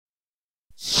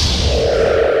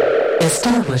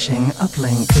Establishing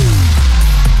uplink.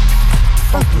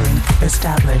 Uplink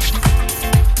established.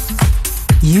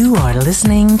 You are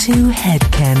listening to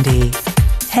Hedkandi.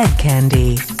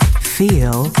 Hedkandi.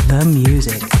 Feel the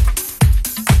music.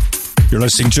 You're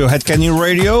listening to Hedkandi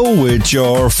Radio with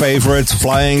your favorite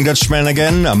Flying Dutchman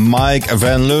again, Mike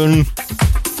Van Loon.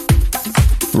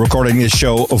 Recording this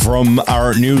show from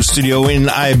our new studio in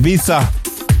Ibiza.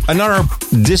 Another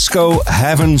Disco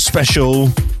Heaven special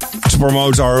to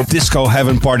promote our Disco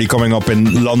Heaven party coming up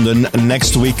in London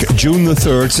next week, June the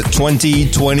 3rd,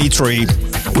 2023.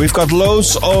 We've got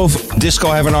loads of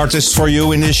Disco Heaven artists for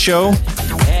you in this show.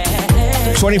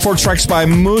 24 tracks by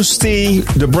Musti,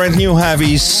 the brand new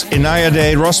heavies, Inaya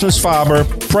Day, Rasmus Faber,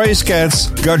 Praise Cats,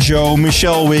 Gajo,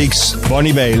 Michelle Weeks,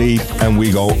 Bonnie Bailey, and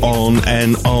we go on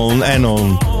and on and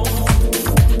on.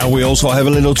 And we also have a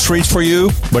little treat for you,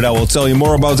 but I will tell you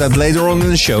more about that later on in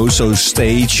the show, so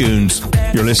stay tuned.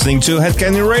 You're listening to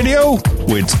Hedkandi Radio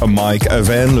with Mike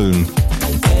Van Loon.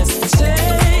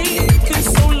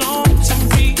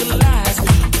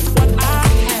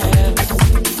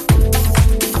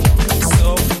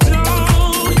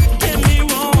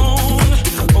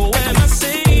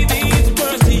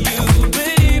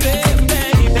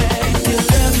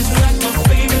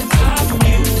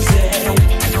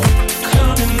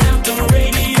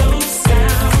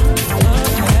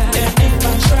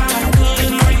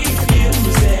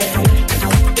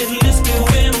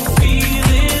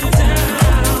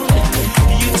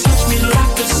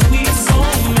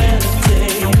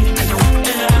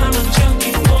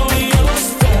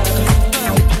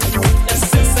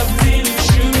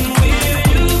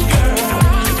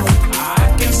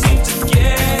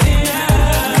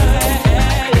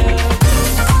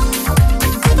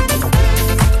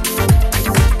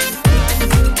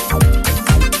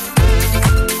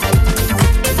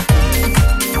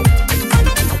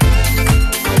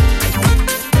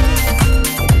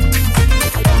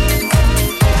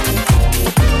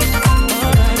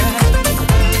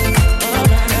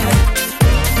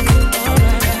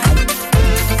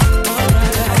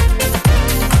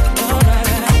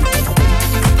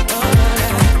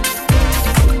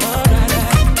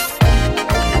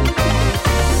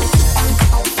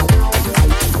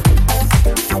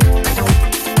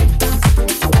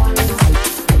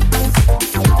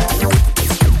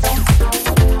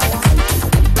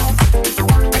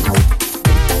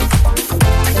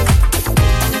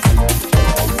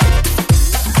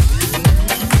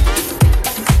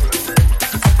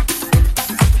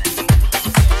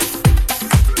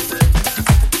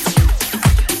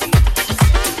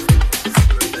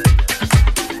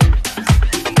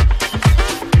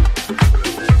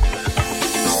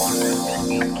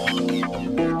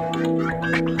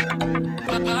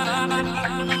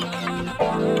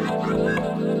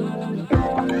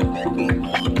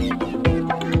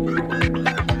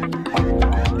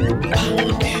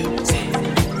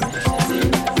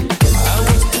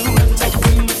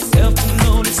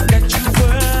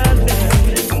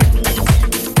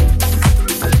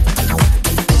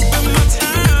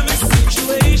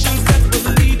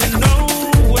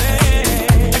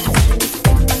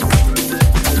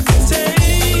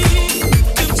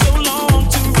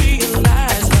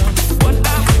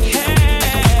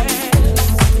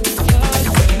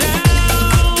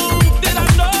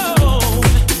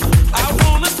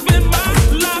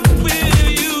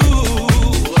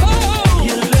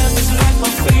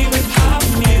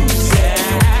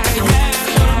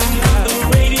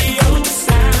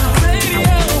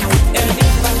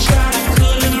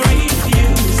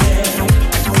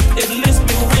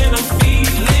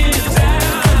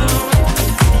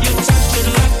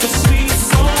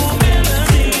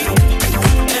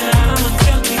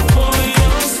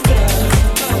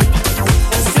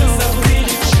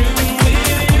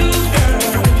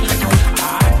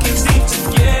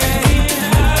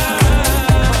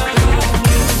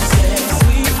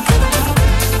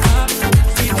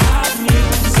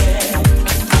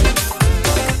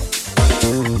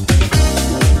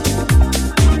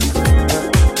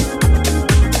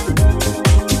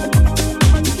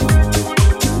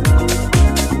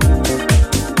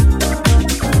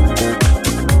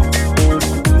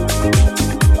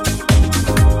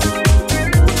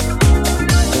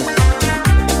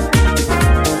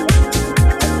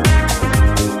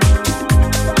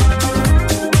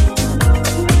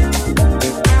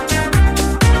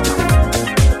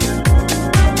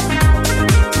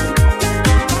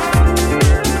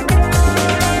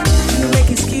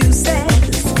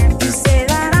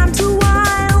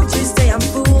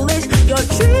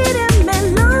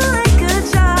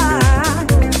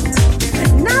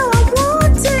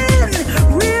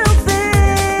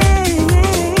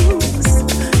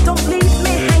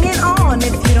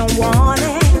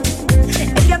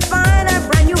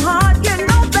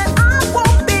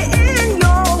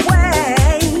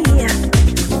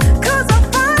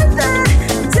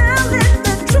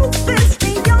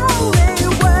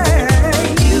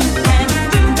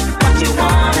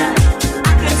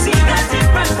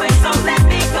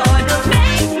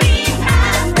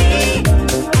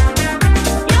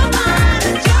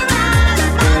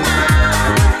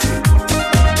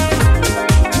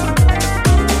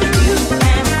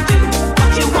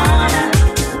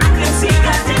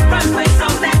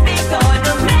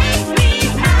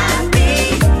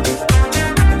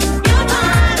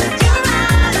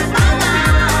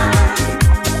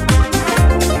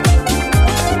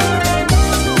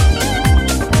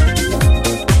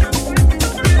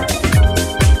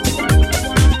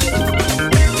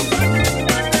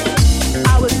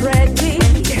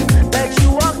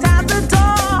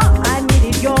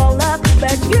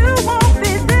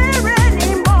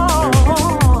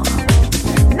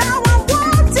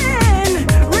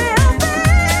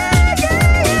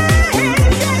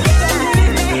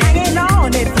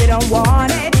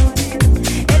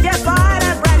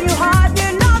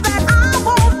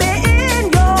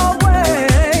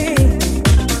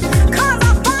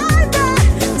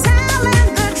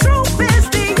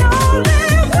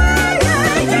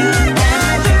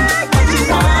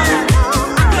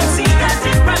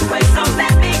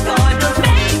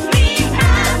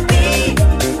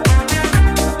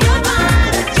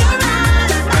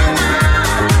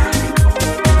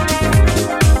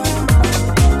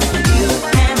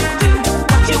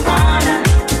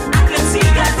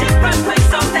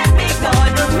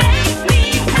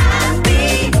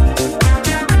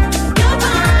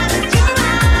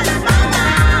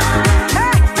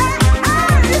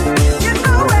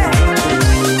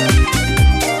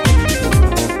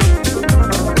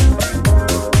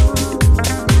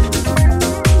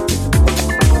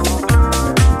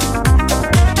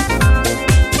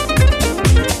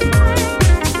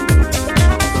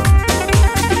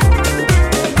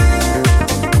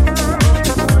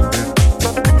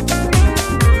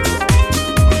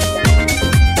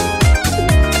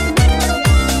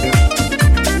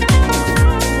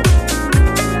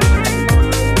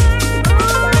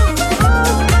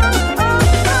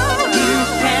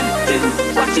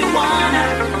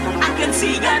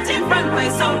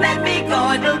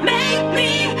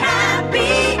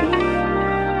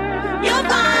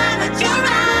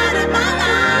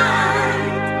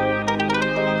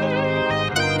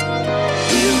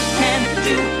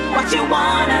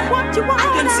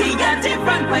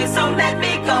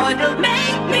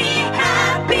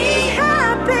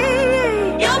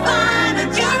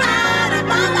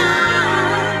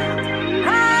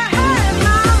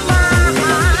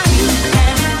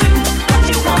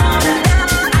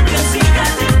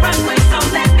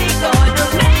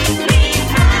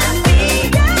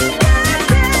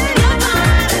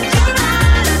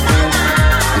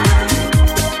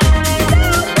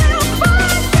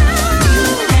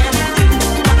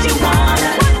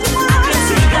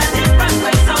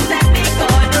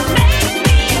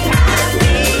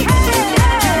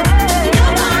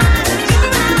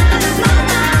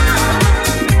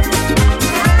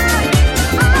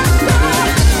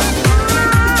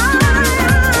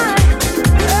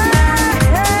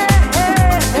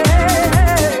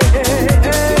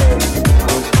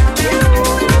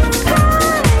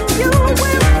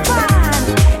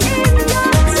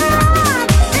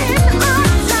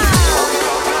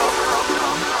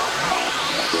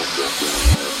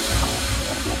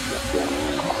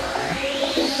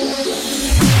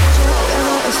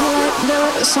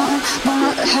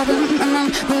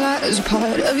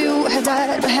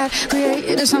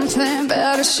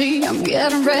 I'm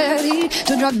getting ready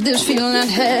to drop this feeling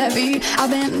heavy. I've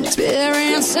been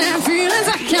experiencing feelings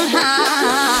I can't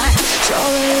hide. So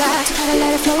relax, gotta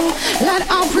let it flow. Let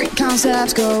all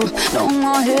preconcepts go. No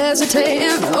more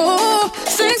hesitating. Oh,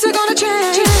 things are gonna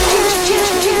change.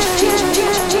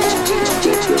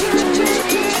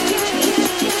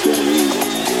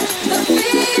 The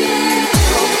feeling.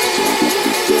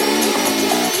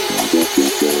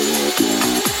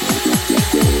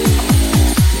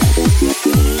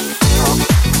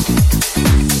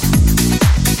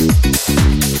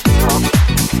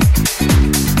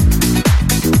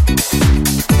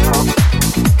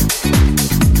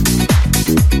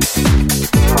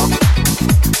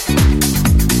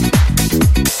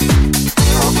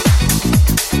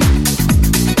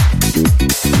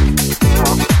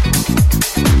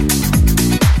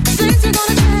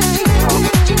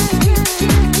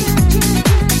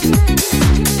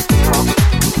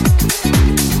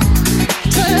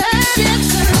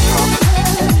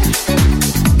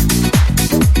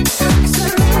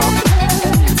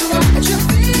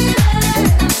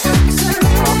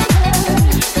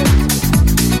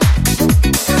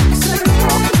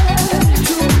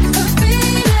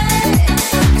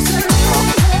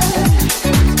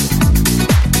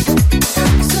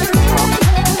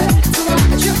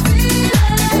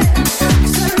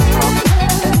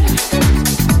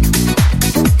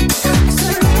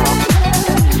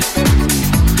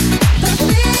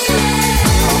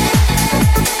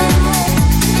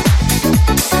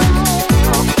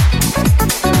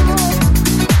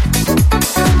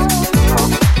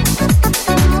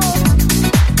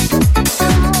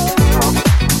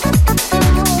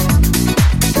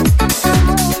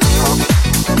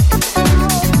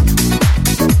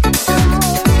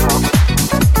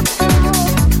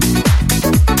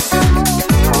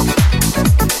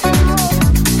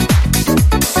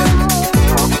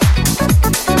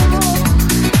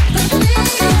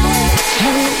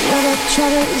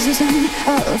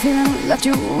 feeling left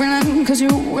you reeling, cause you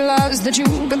realize that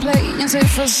you've been playing safe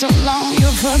for so long.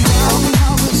 You've forgotten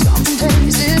how good something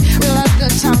tasted. Realize the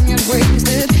time you'd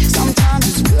wasted. Sometimes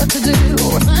it's good to do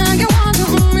everything you want to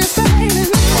miss, baby.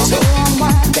 So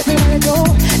unwind, baby, let it go.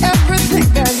 Everything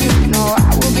that you know,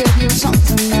 I will give you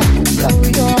something that will blow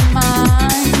your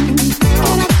mind.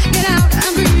 Get out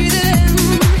and breathe it in.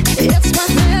 It's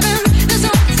worth living. There's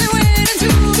something waiting to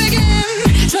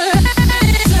begin. So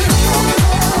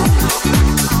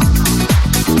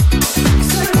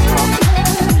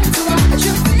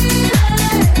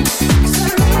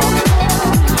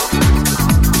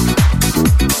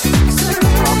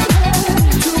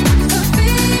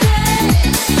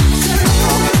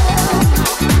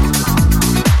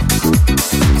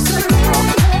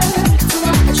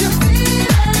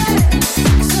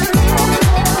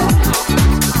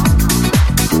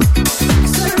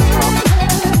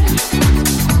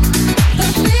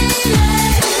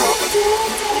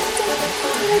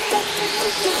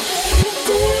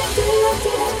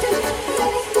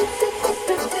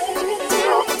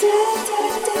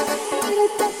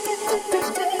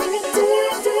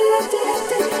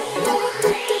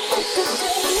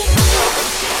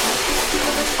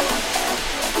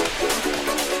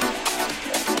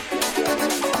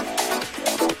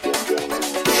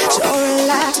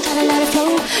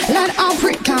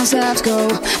concepts go,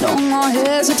 no more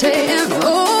hesitating.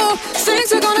 Oh,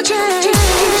 things are gonna change.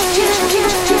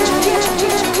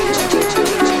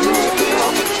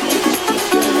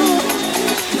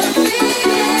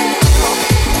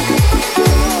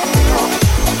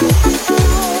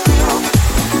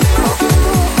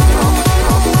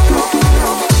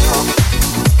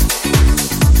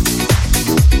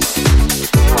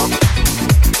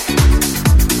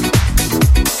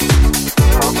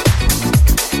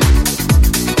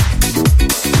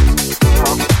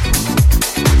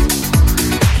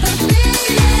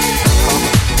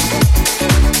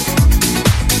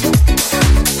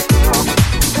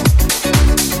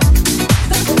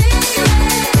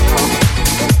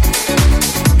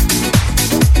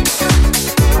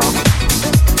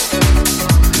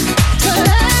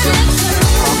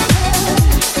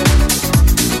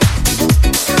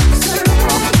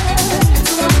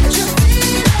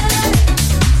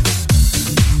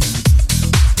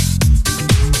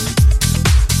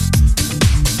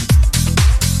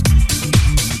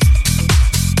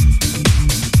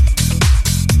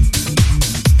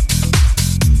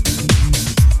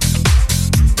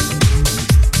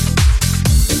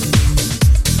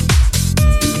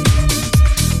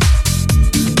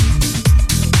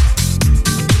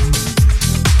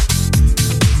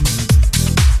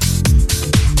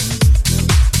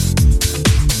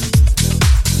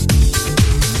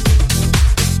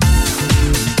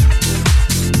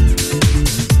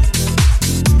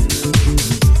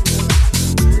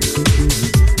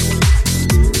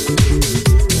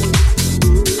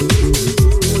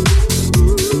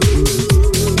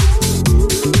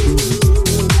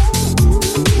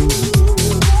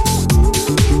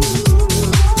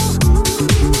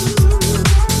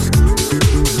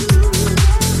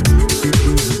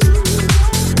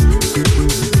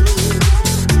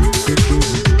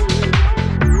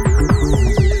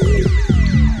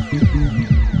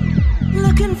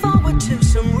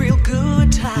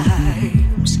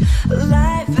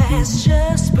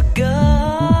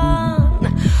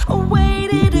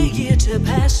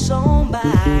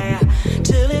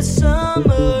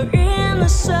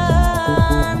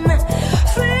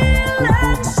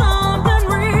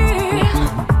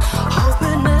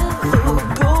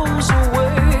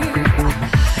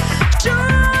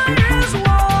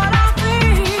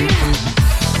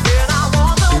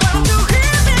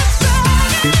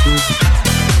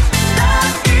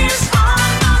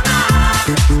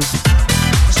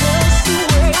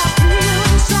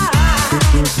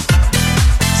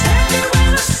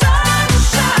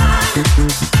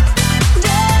 Down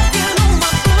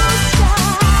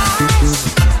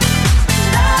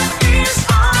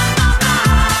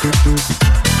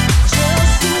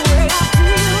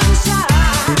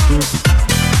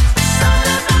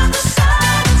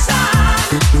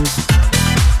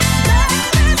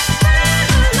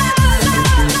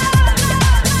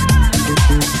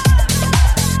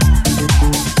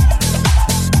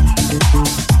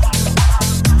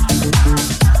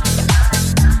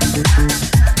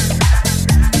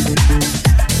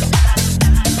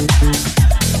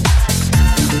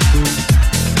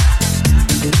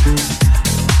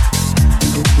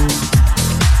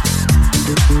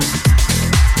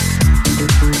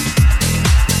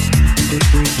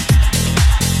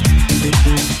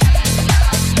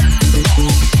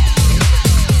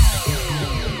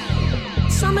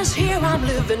I'm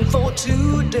living for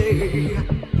today.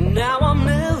 Now I'll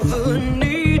never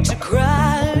need to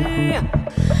cry.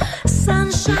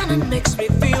 Sunshine makes me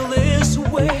feel this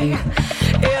way,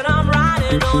 and I'm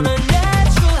riding on a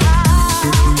natural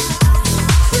high.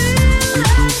 Feel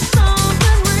like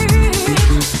something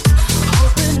real,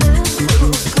 hoping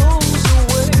never goes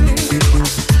away.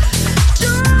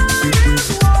 Joy is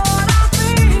what I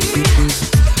feel,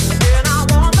 and I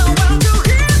want the world to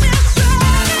hear me say,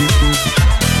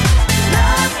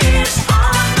 love is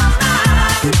on my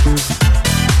mind,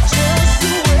 just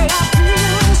the way I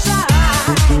feel inside.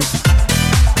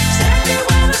 Take me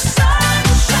where the sun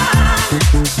will shine,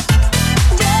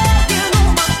 taking on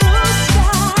my blue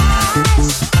skies.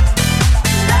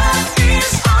 Love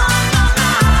is on my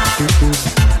mind,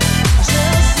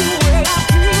 just the way I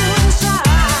feel inside.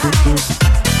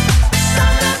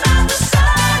 Something about the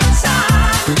summertime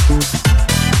makes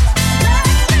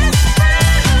me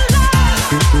feel alive.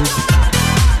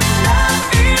 Love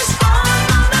is on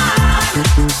my mind,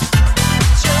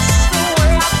 just the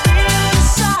way I feel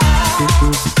inside.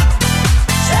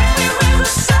 Take me where the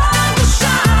sun will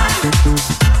shine,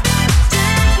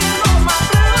 taking on my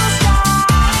blue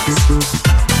skies.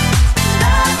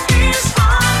 Love is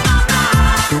on my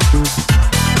mind,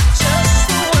 just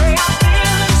the way I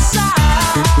feel inside.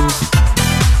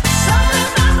 Something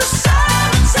about the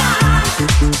summertime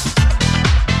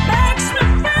makes me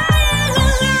feel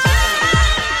alive.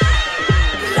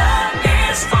 Love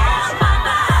is on my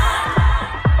mind,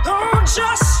 oh,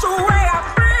 just the way I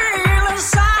feel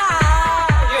inside.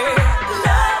 Yeah,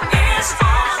 love is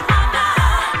on my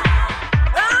mind.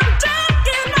 I'm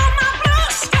taking on my blue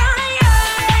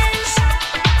skies.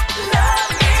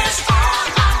 Love is on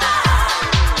my mind.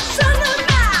 Something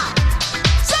about.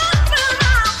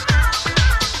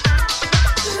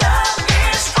 Love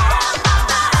is on my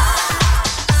mind.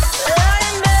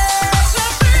 It makes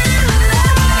me feel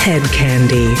alive.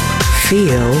 Hedkandi.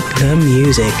 Feel the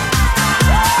music.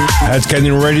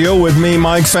 Hedkandi Radio with me,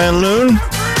 Mike Van Loon.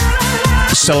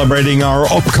 Celebrating our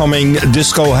upcoming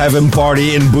Disco Heaven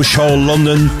party in Bush Hall,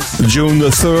 London, June the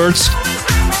 3rd.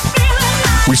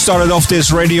 We started off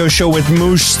this radio show with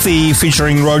Moose T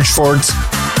featuring Roachford.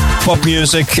 Pop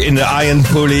music in the Ian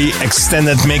Pulley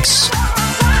extended mix.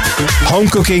 Home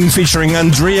cooking featuring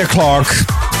Andrea Clark.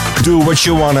 Do What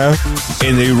You Wanna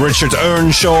in the Richard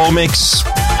Earnshaw mix.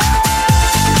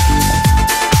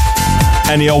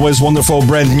 And the always wonderful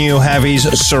brand new heavies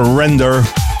Surrender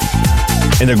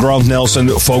in the Grant Nelson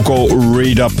vocal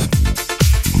read-up.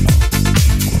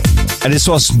 And this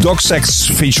was Doc Sex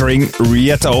featuring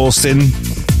Rietta Austin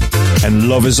and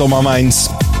Love Is On My Mind.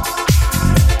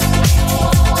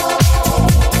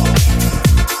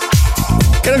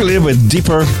 Getting a little bit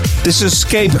deeper, this is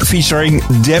Escape featuring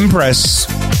Dempress.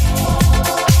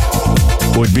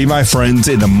 Would Be My Friend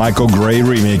in the Michael Gray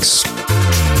remix.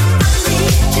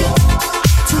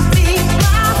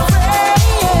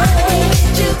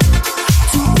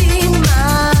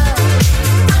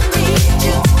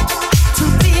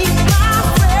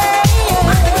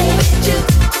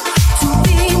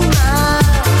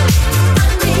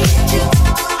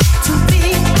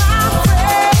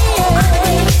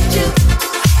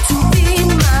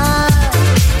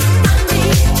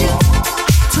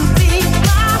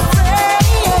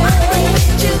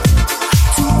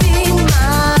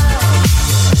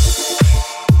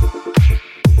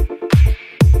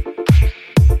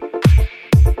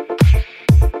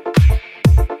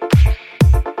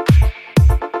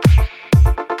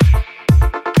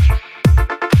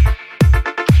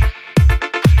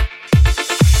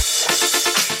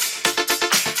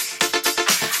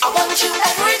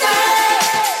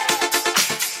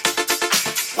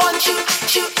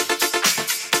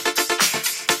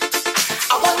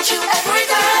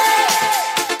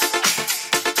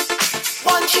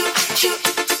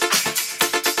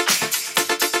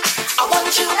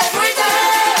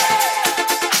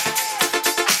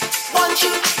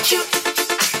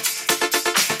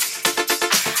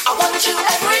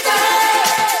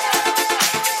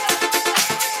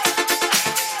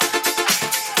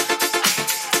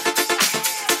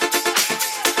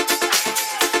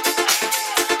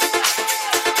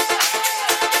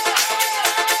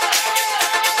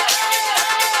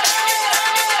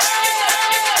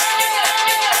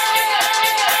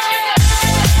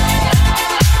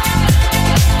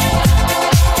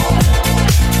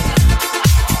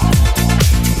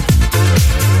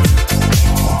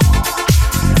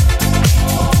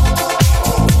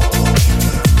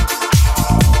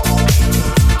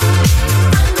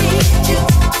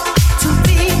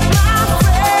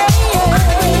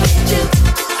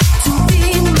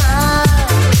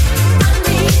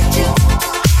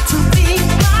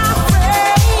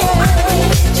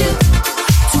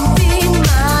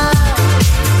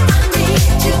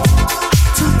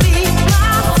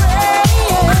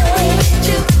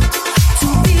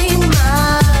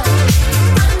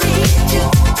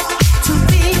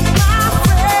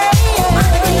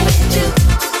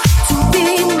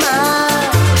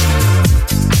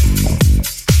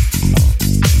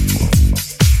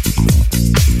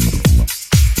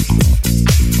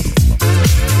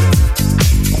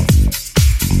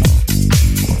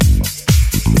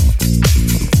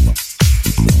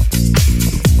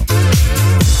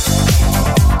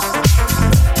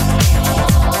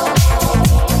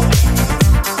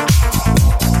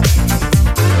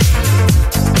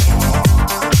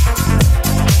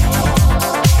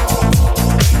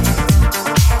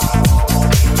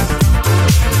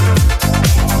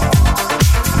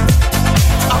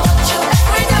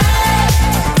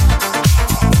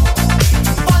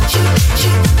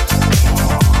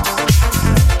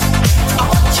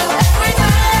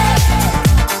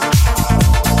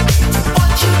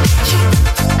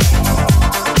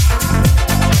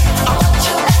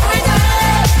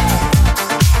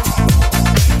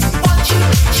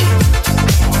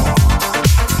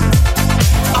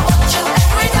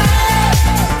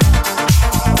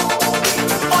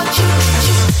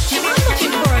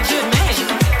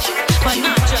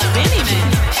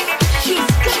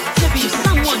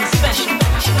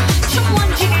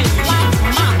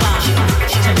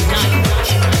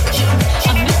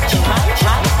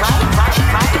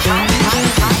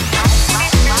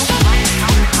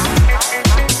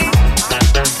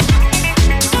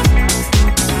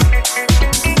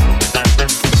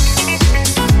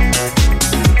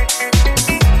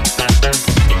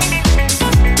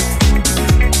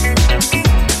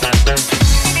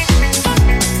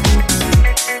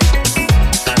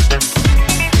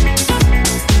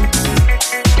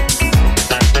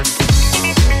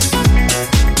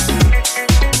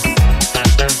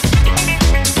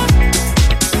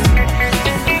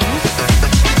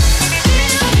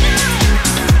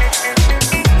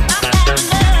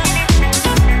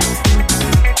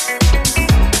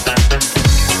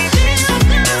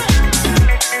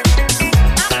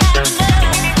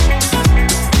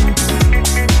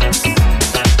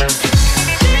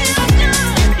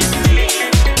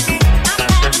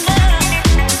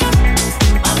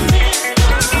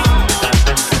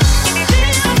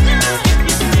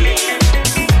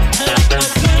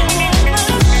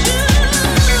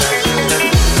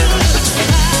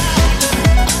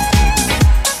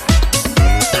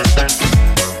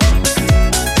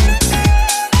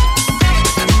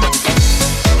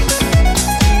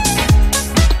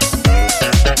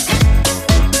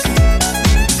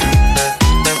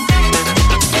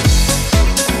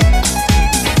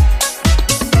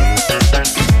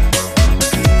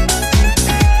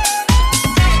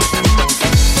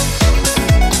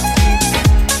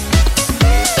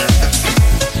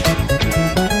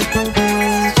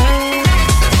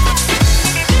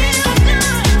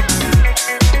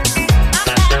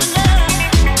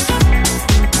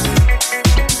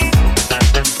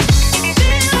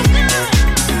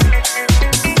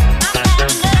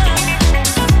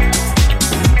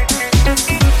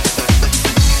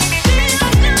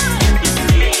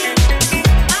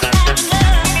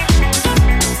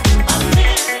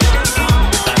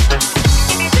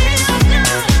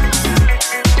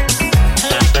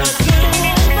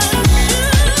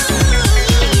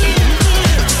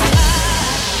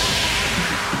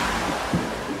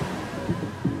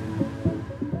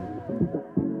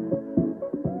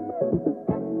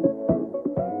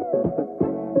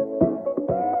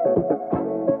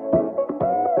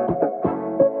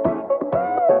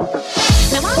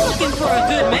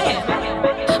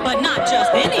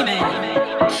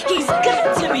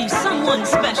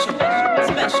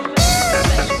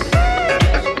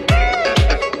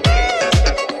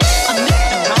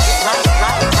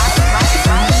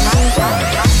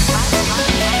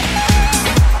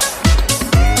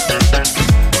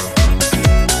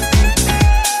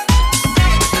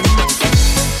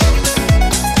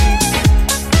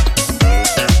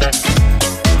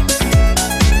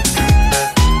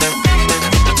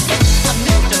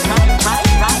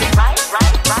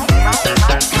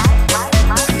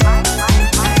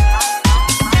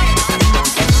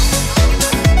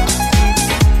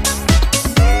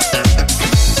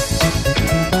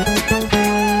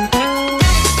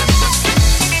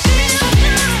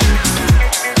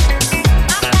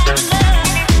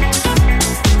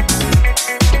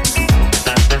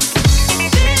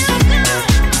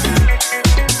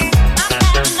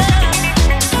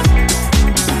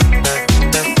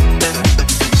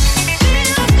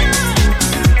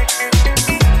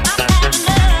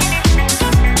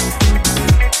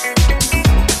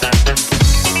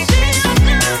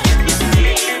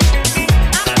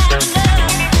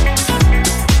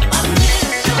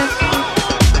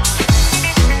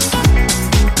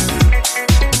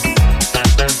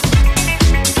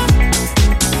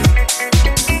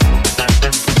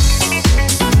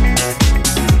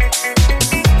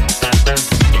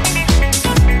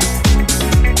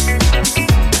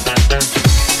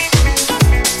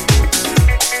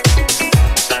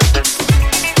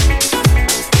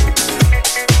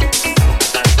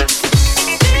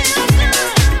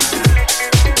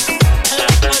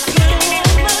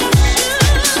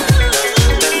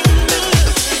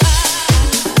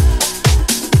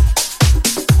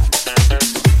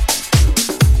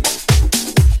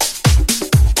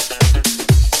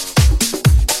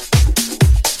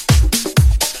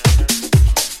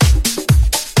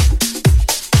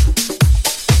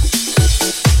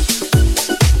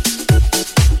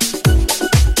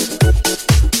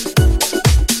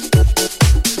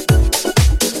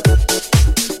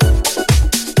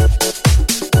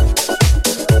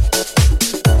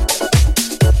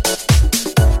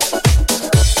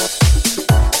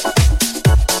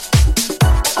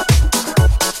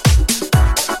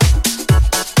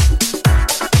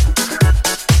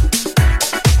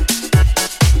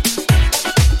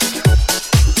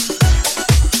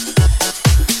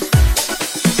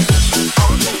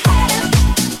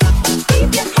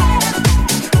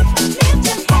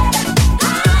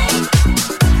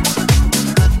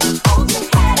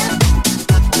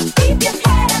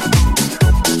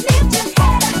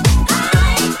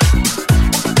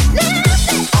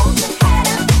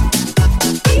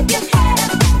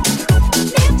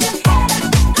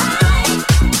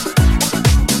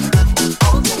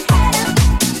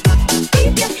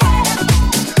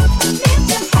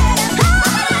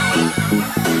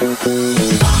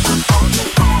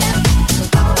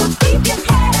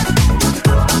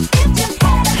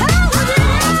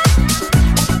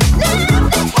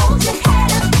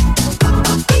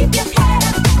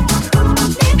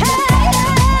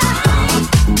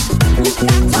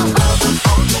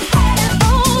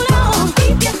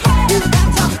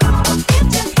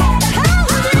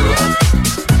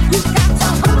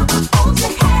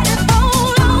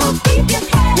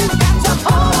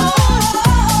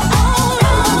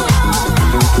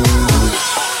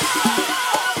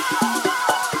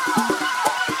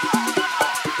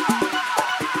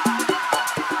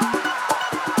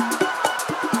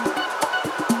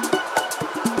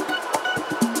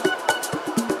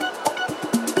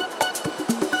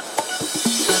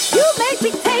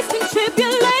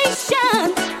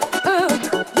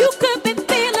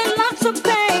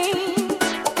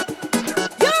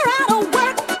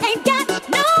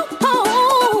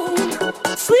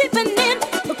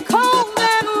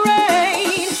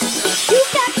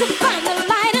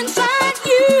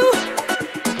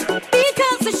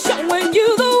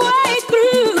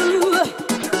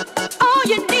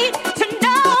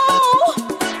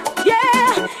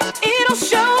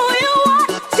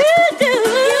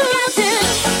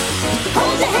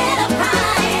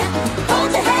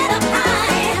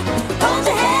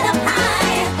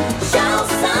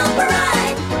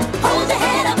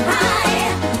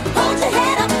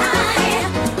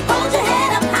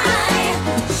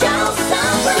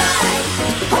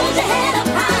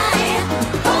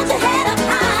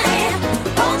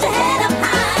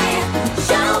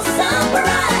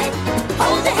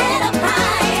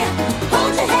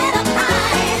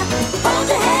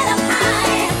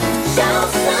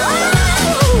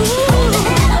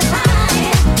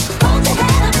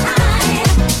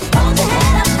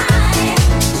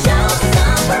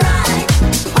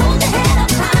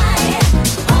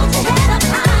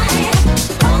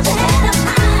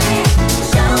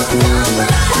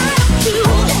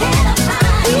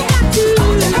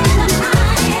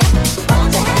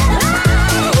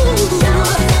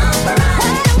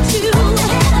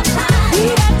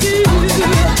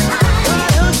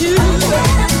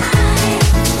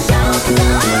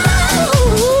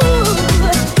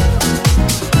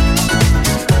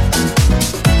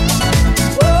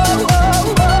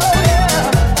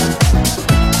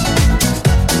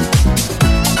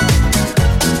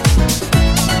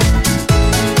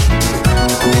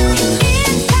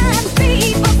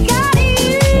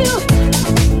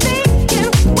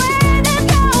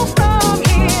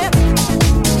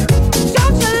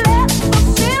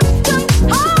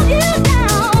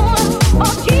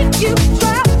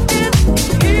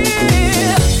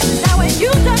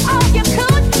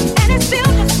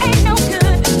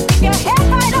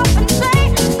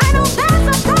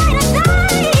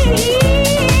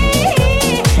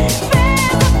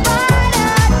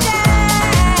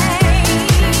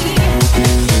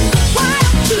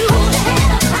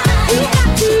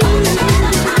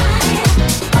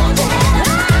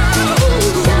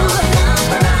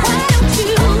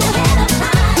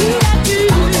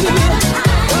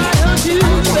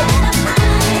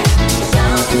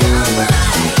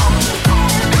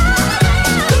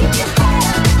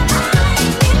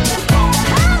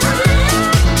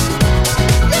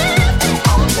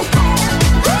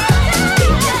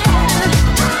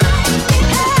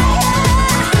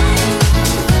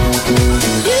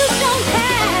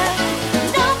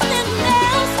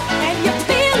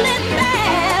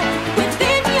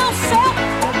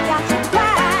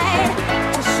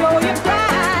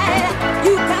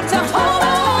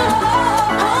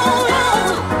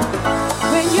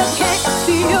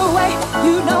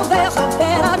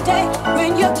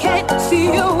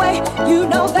 way. You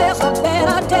know there's a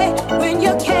better day when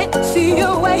you can't see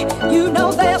your way. You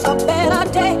know there's a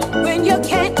better day when you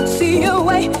can't see your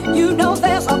way. You know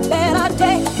there's a better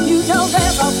day. You know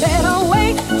there's a better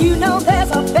way. You know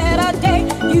there's a better day.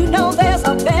 You know there's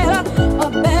a better, a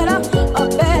better, a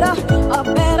better, a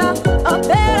better, a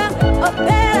better, a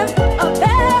better, a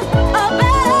better, a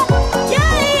better.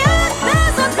 Yeah, yeah,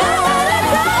 there's a better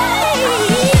day.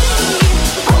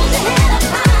 Hold your head up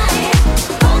high.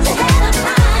 Hold your head up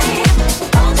high.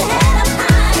 Hold your head up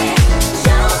high.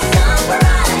 Show some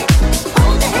pride. Hold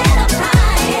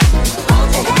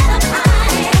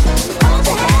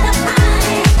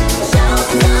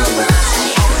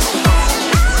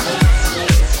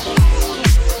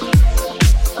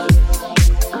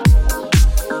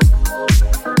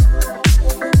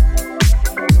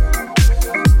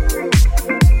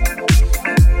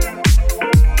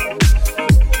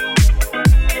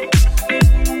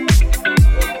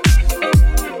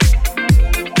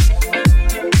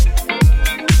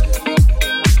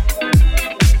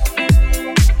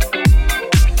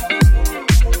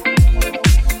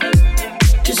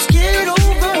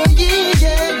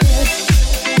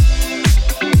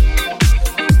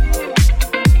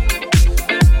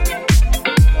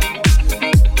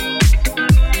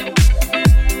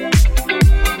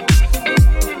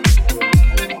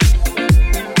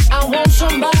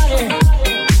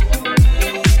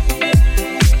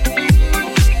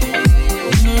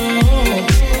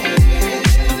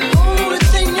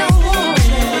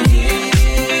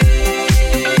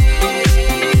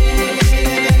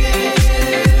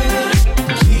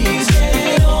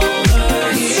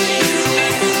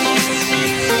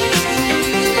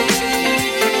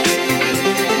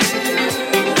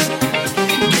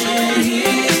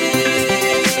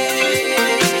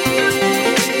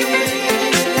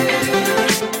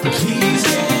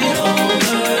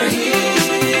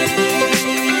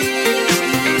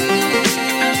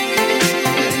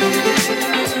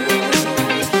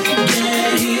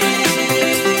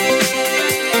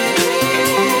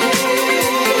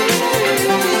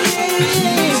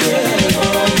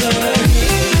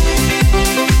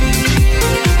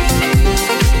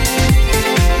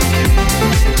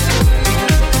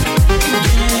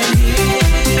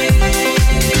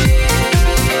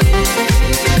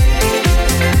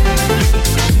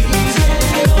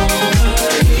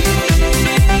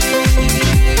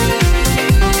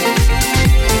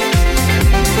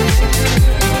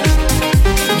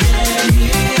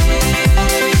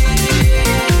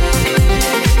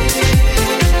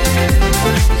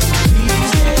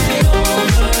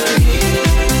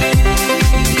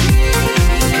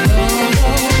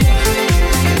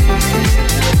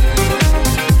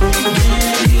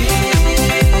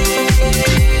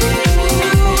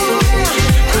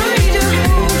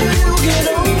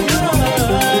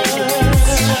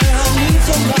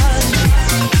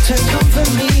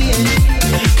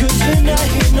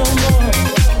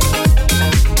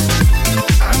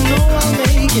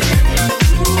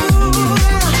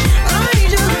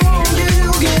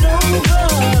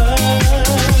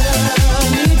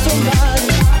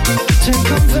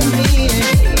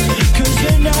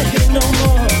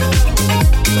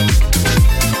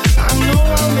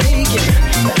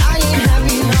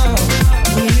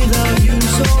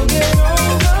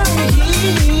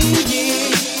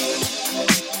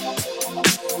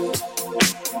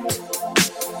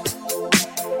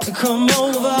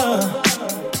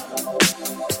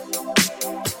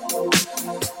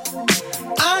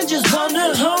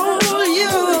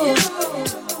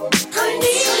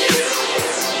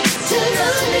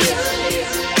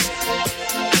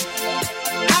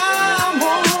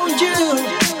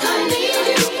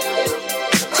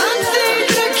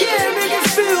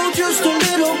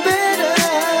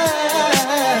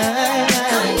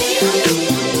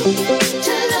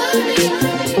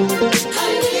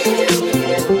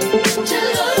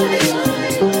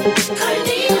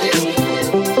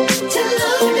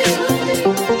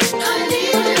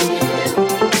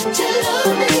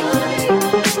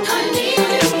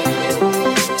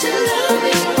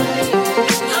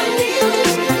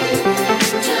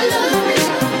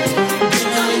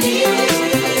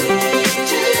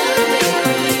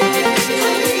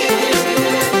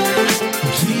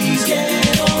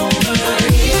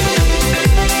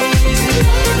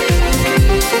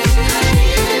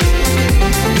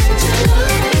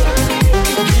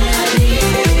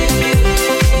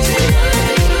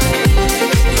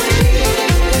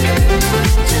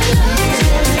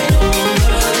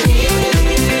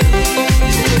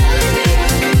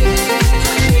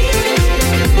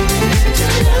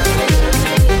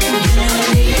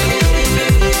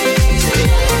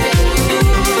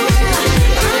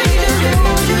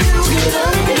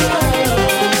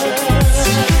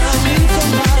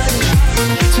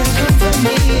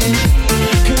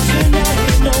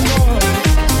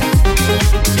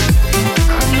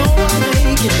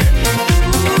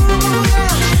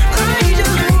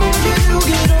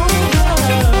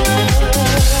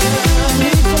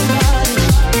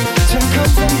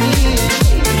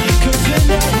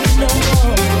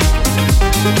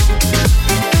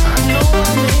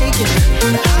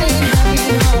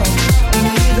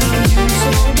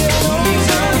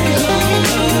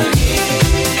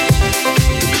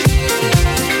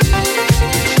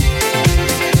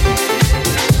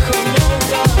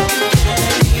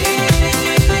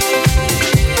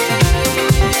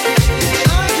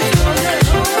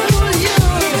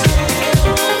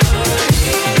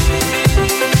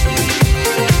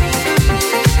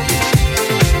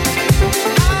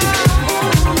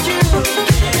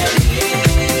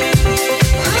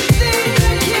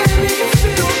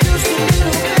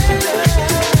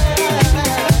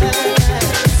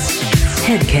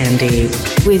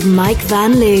Hedkandi. With Mike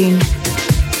Van Loon.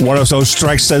 One of those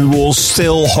tracks that will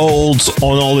still hold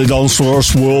on all the dance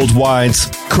floors worldwide.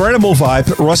 Incredible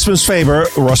vibe. Rasmus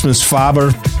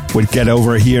Faber with Get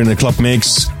Over here in the club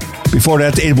mix. Before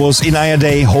that, it was Inaya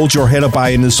Day, Hold Your Head Up High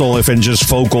in the Soul Avengers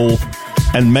vocal,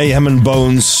 and Mayhem and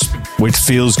Bones with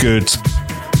Feels Good. Scream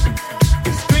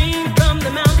from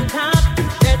the mountaintop,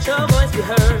 let your voice be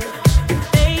heard.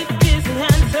 Faith is the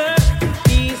answer,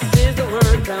 peace is the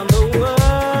word round the world.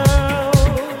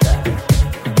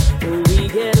 We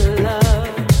get love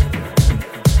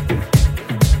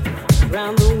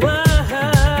round the world.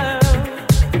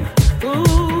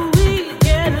 Ooh, we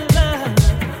get love.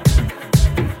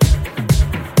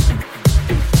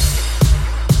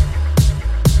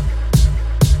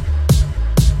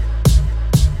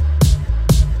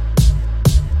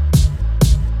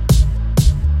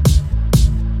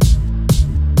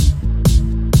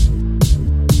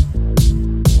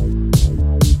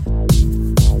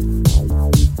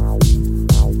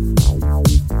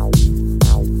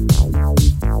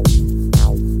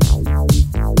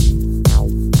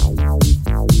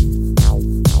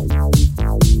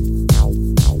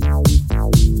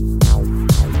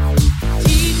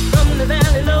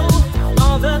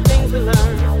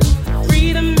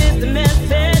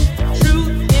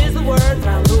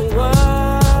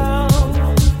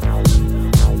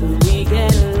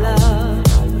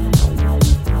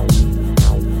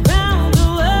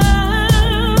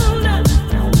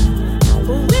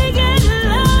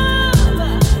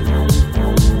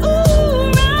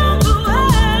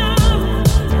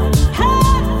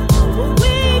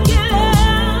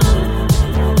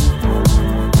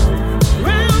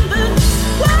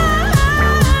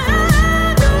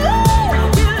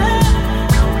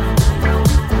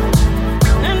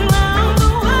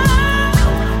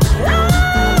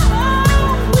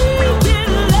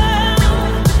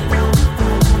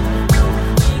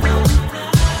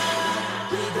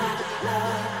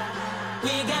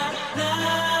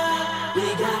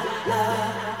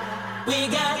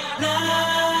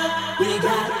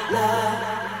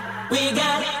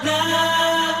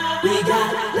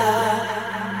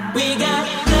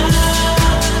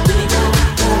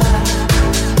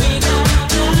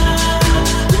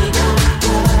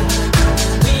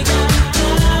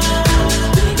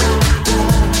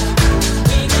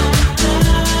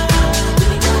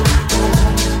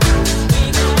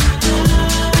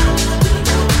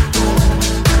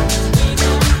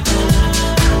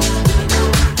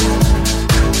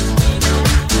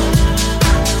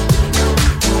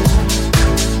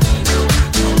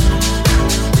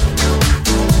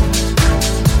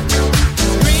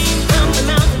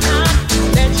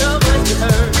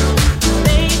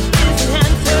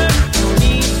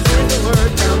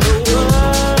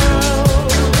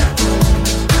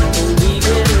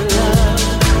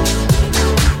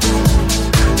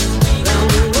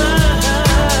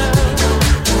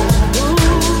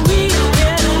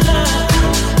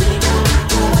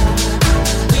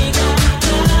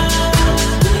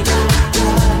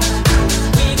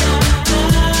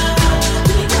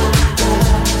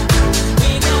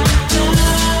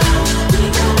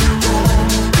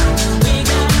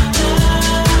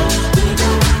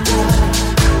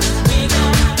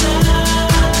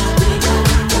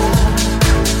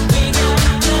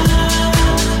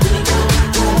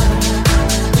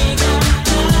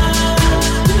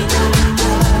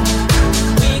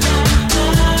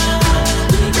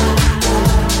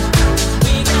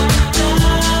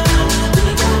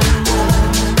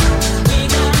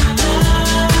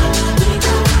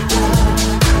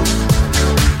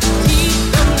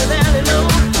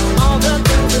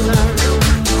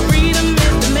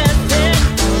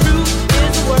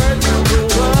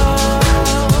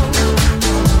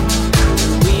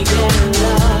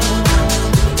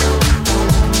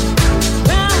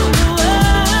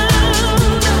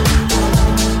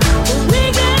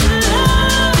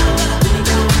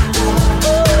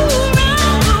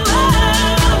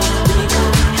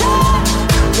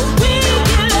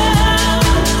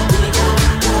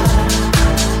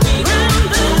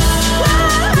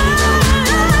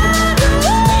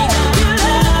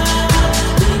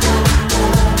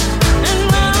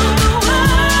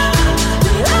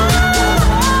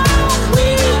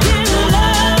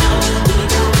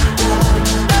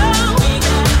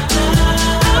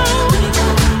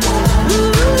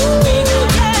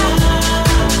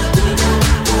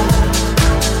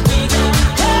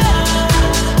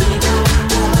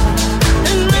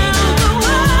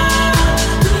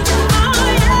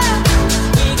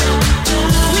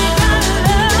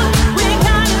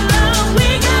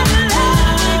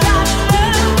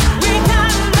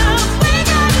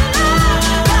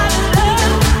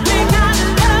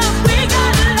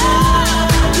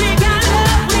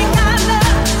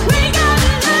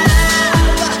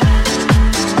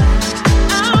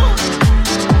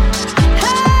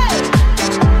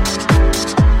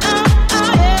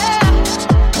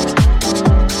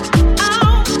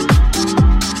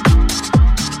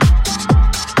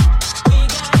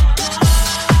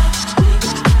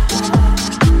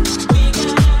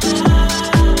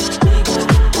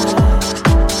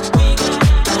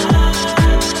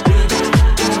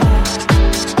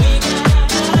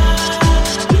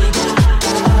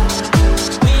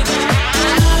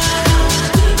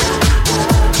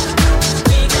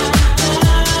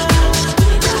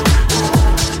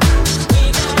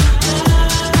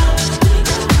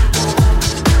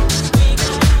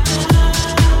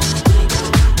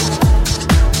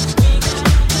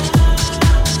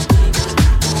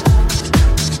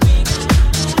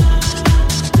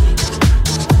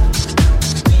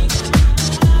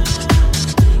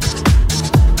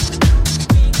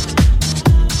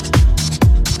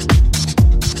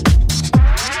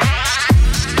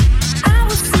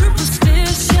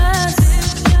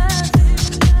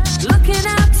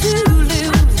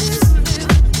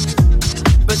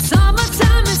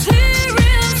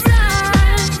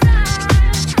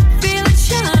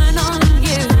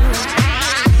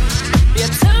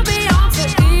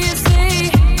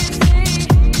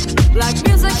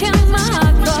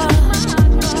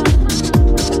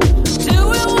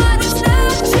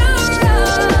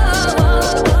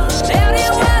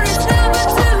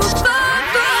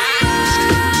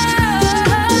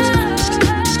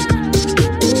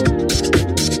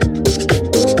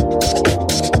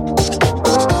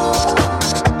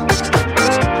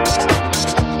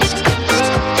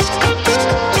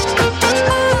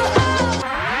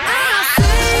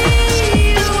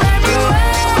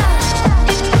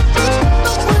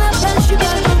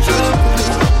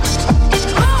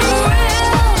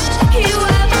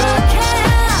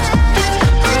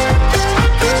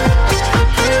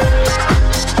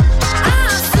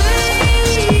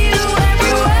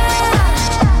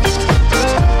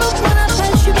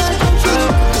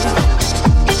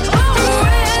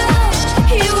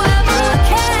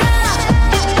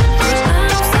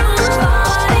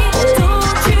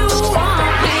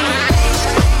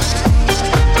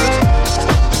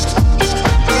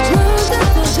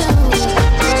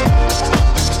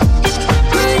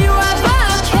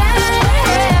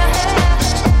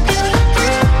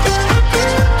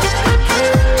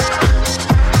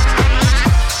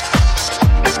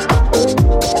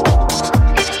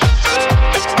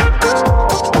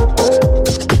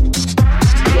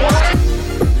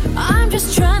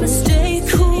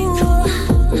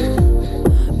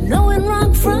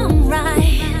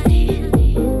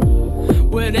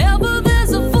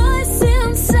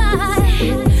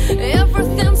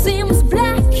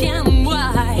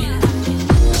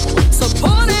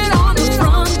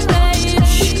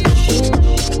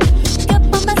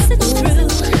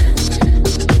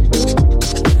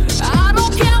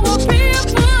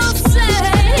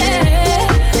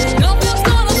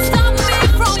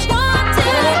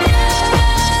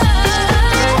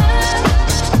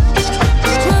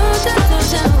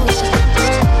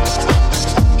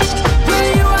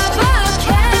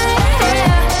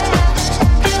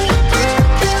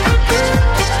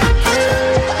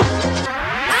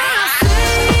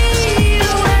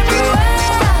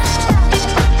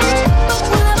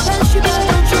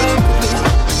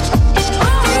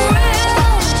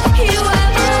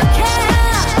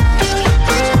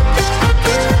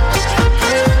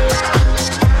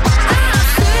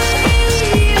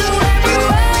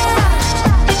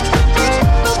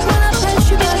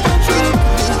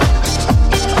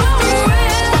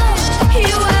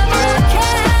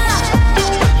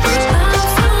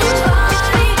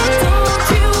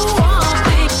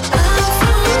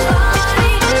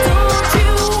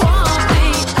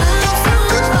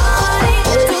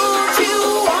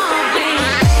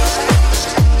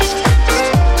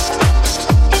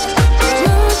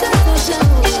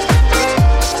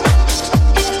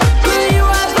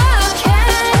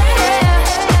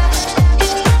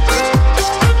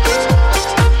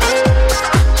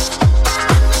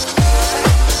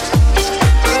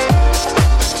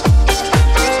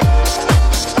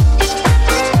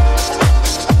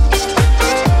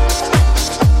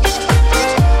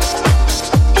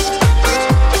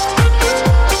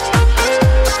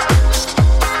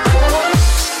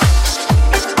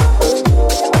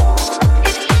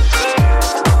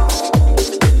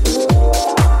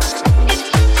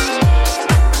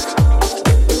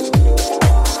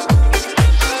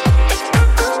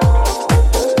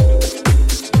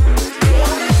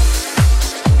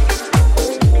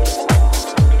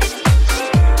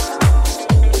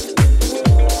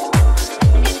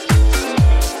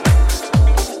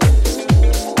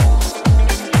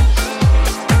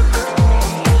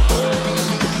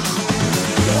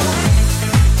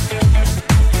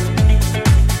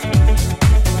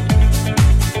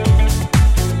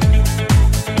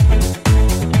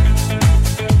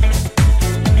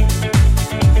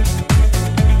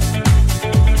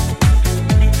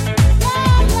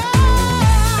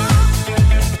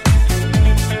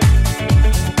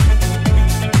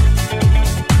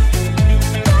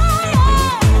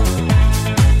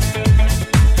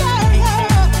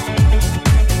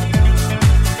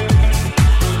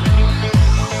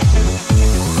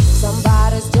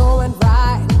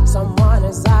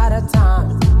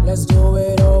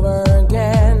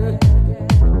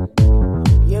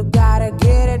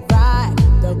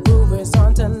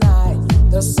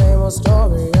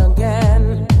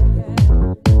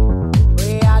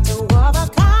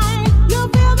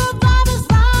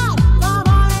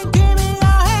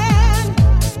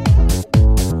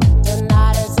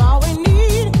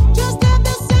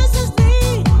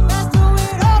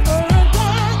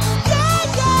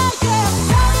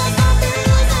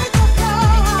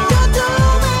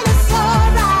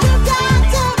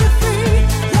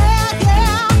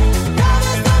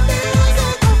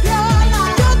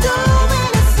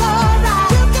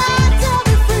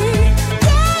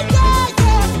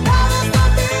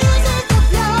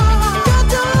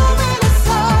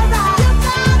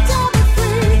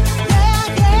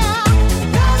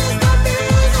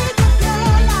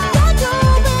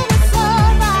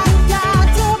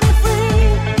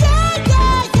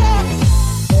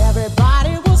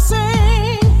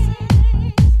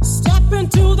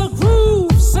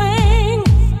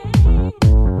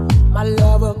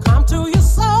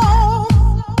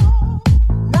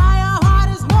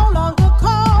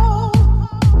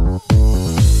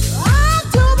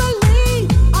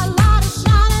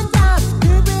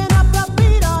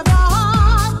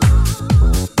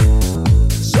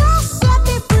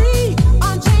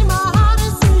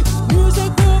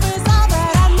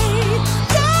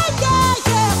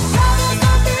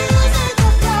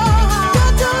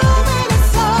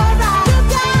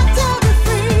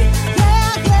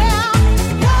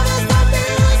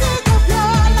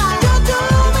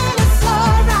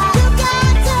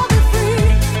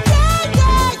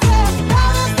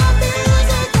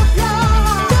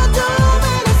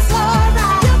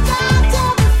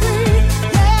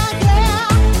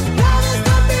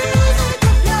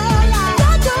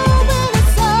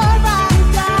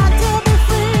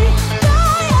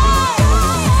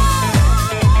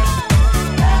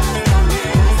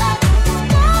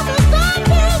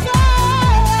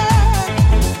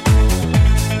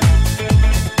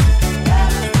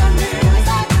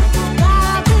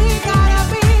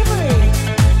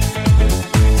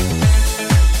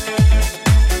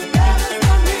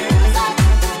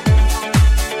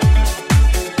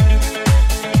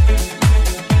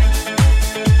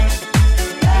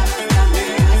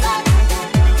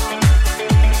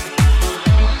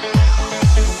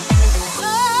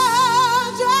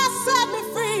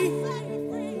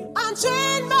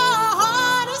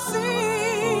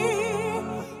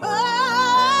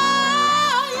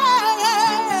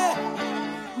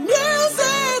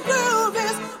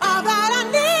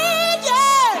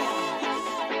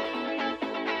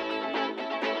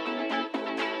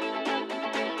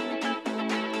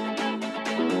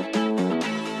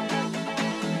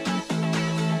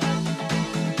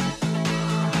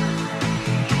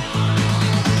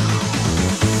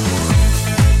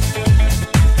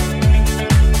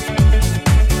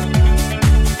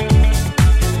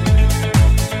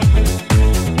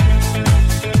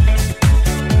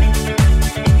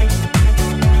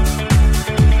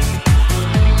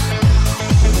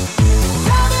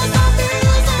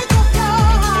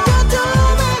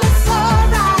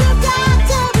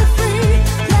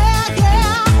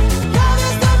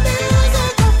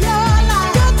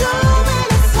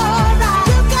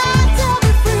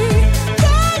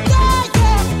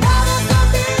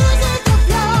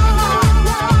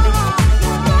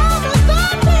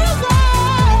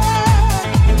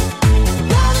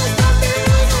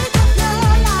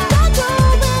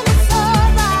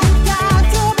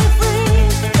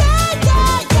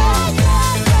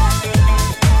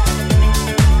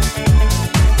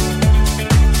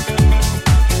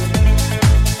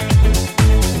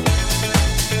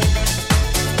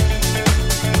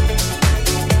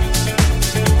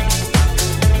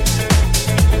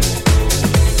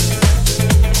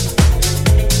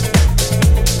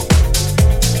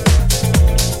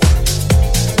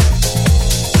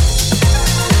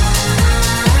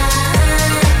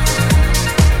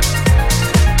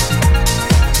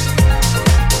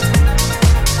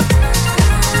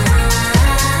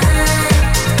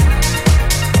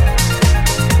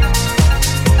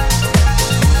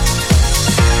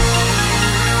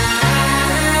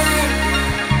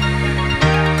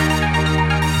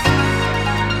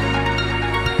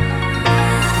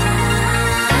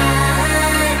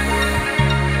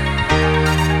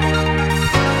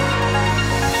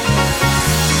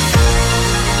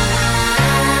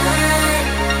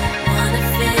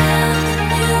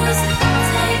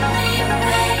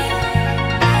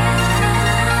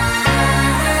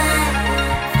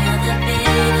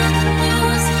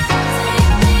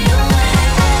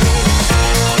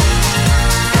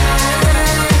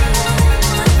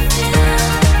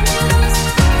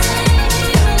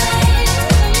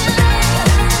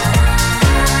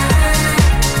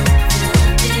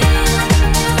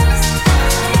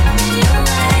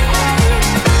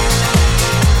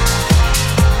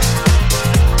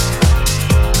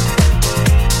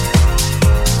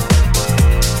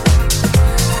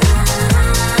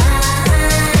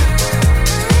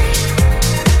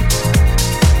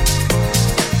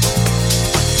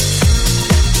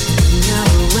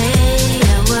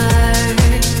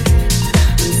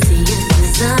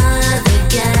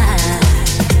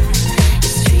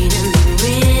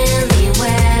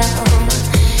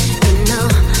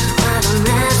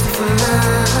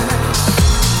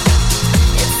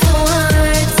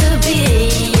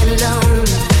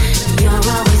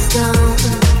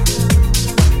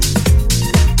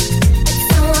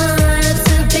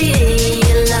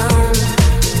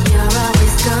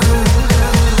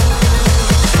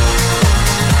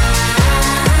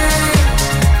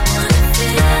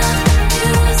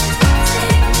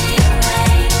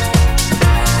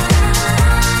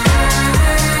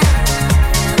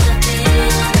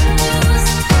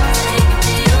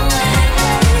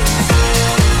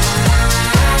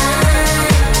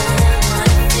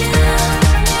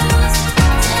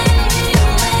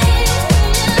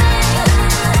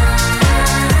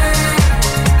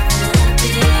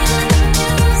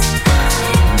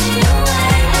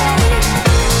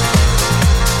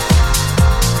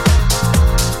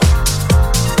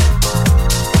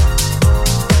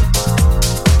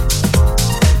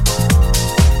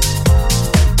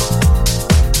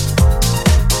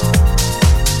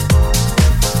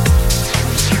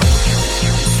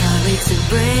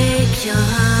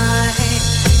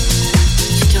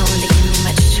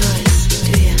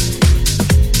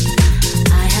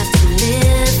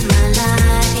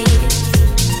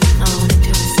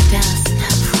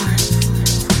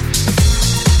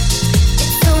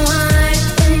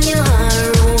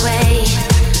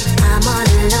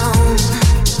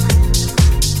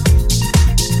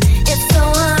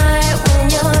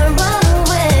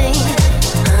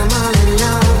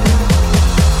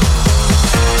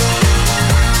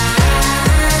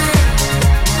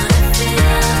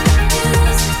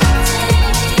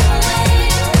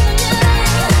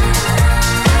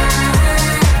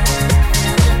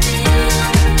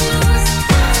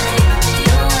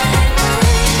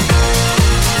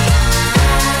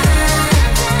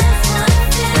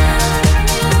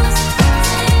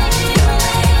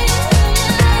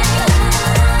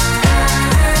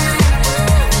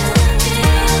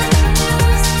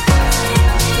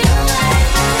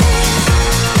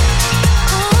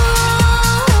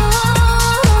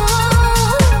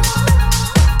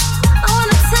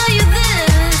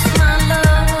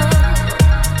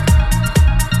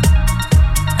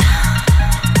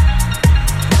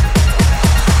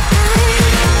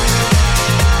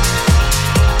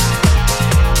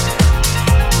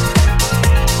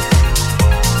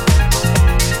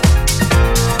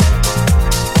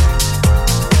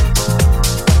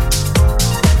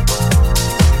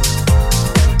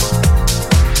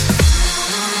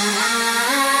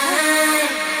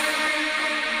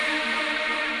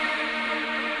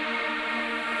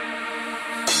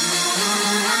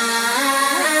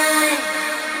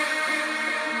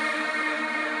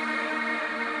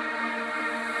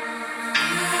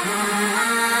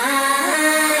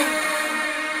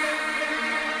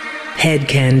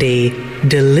 Hedkandi,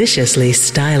 deliciously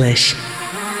stylish.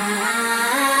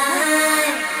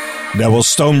 That was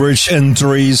Stonebridge and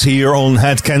Therese here on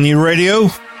Hedkandi Radio.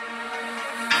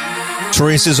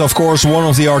 Therese is, of course, one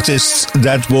of the artists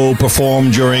that will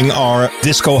perform during our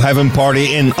Disco Heaven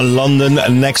party in London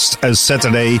next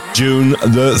Saturday, June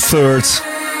the 3rd.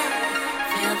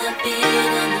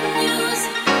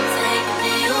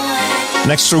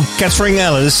 Next to Catherine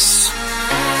Ellis.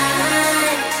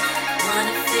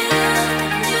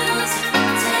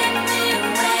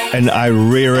 And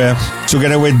Irera,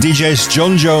 together with DJs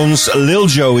John Jones, Lil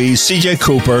Joey, CJ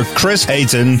Cooper, Chris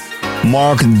Hayton,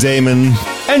 Mark Damon,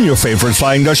 and your favorite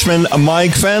Flying Dutchman,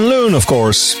 Mike Van Loon, of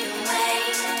course.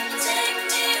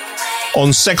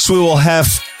 On sax we will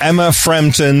have Emma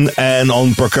Frampton, and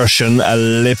on percussion,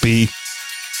 Lippy.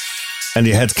 And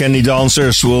the Hedkandi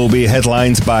dancers will be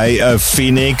headlined by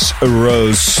Phoenix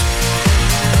Rose.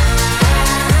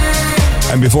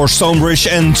 And before Stonebridge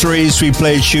and Therese, we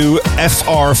played you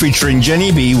FR featuring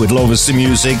Jenny B with Love is the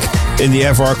Music in the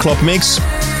FR Club mix.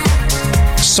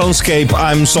 Sunscape,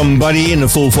 I'm Somebody in the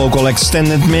full vocal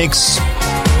extended mix.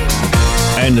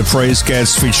 And the Praise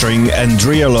Cats featuring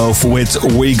Andrea Love with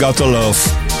We Gotta Love.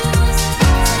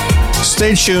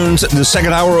 Stay tuned, the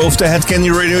second hour of the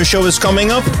Hedkandi Radio Show is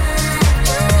coming up.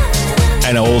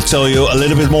 And I will tell you a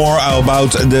little bit more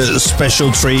about the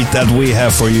special treat that we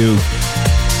have for you.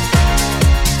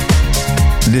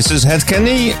 This is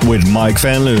Hedkandi with Mike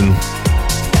Van Loon.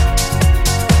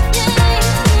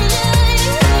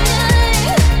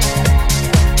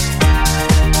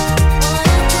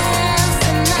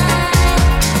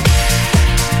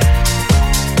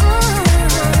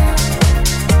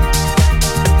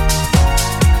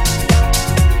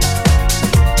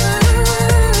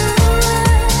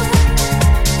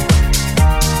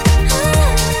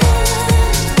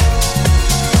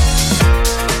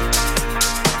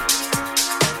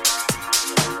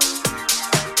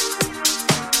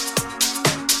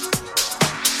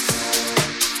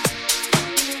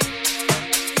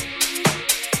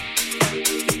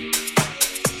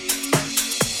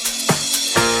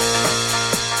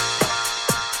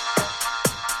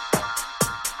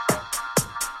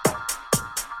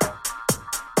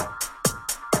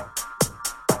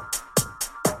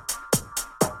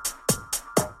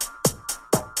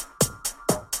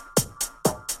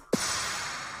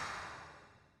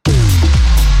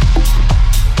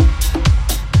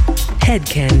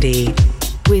 Hedkandi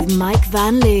with Mike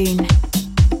Van Loon.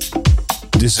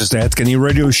 This is the Hedkandi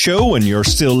Radio Show, and you're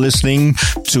still listening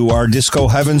to our Disco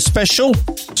Heaven special,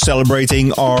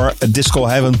 celebrating our Disco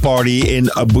Heaven party in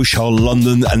Bush Hall,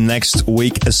 London, next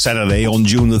week, Saturday on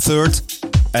June the 3rd.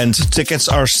 And tickets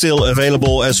are still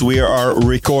available as we are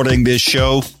recording this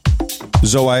show.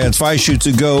 So I advise you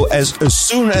to go as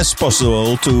soon as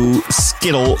possible to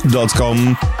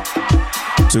skiddle.com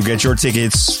to get your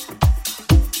tickets.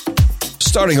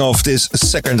 Starting off this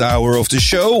second hour of the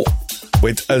show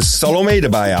with Salome de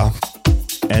Baya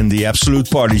and the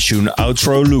Absolute Party Tune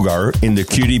Outro Lugar in the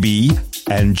QDB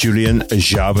and Julian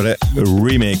Jabre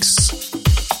remix.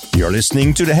 You're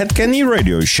listening to the Hedkandi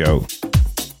Radio Show.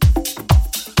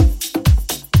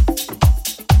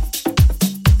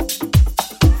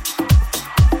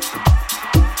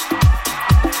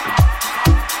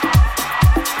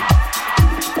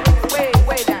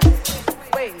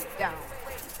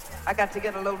 I got to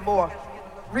get a little more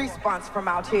response from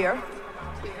out here.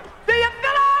 Do you feel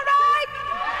all right?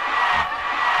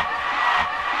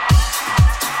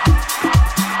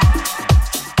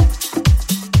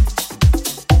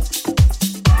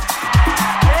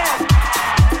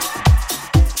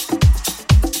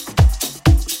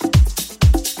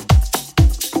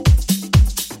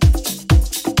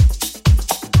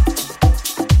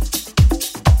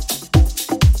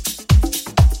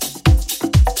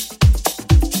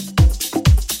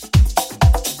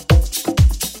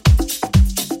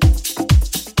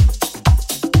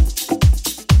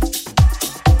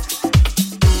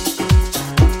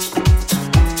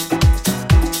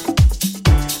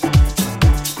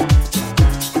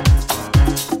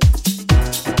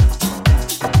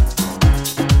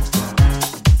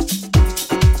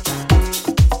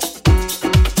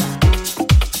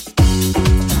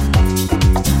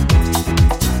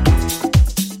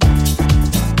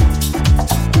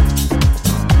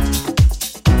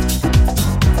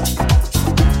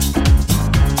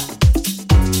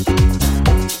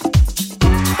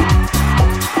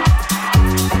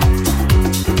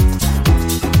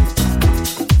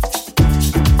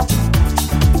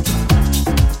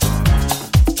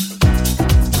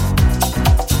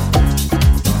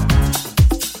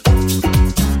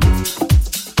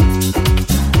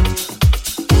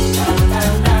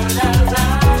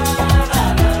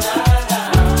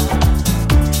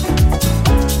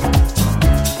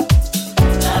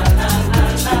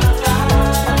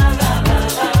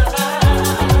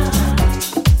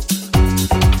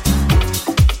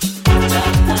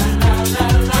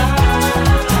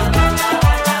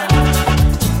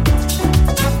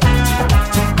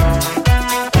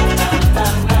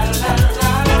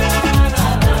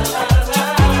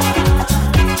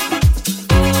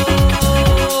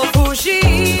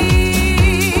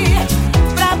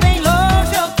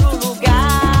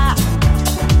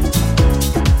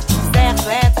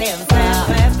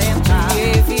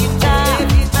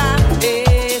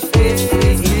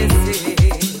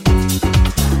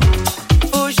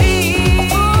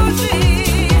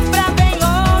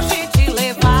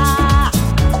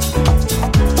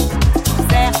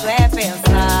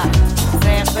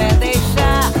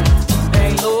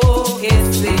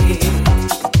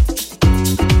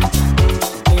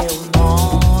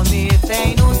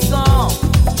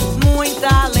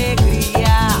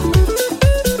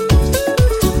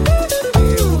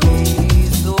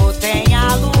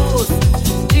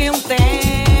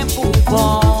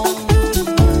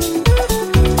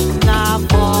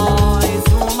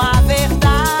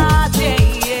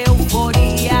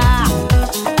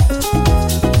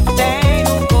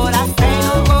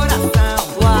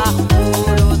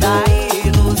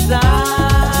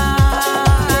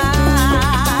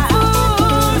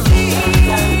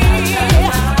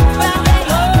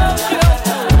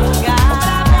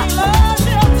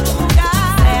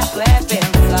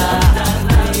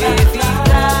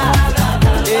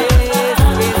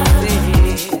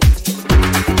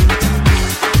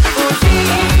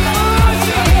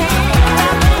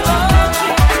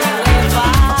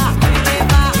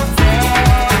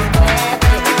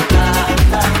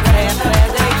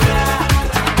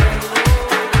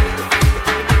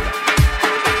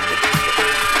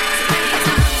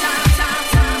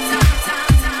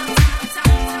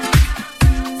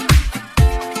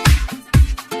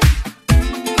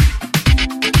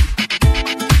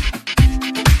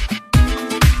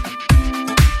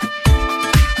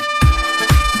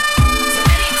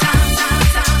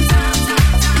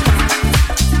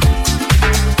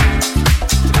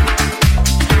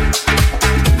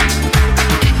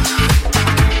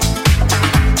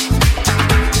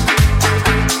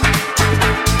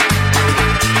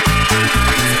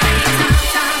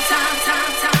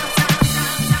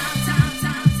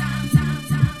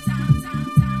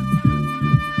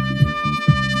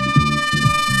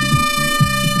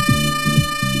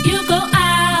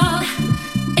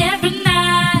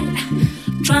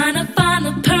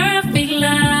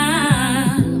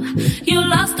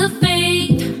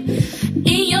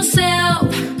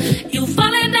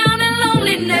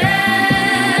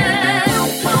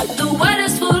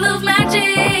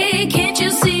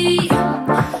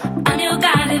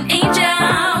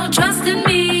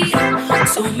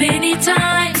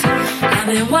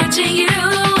 watching you,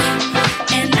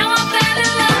 and now I fell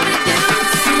in love with you.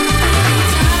 So many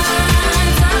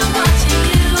times I'm watching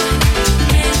you,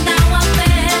 and now I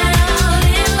fell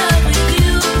in love with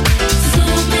you. So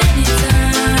many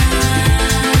times,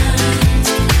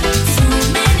 so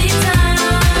many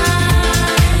times,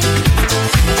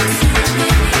 so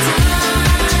many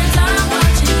times I'm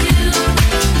watching you,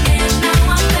 and now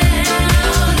I fell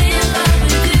in love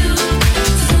with you.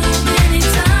 So many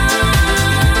times,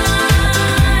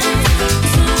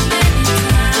 so many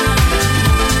times,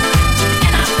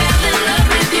 and I fell in love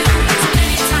with you. So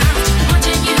many times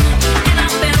watching you, and I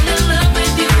fell in love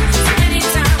with you. So many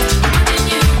times watching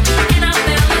you, and I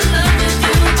fell in love with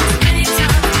you. So many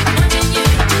times watching you,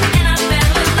 and I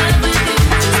fell in love with you.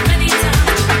 So many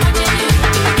times watching you,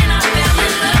 and I fell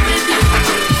in love with you.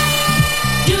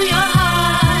 Do your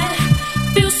heart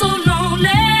feel so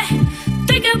lonely?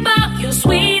 Think about your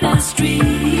sweetest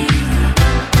dream.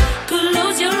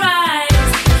 Close your eyes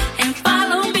and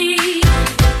follow me,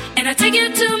 and I take you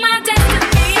to my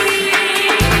destiny.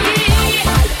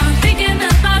 I'm thinking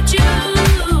about you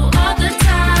all the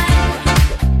time.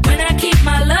 When I keep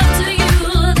my love to you,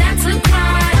 that's a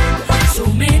crime. So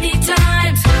many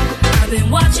times I've been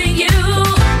watching you,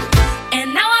 and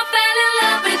now I fell in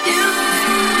love with you.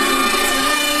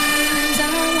 Times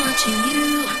I'm watching you,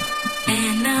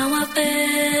 and now I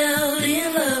fell in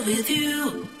love with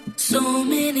you. So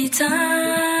many times,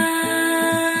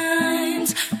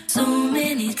 so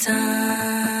many times,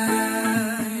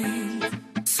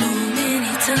 so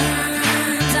many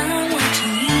times I'm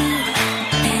watching you,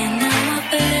 and now I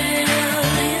fell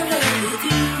in love with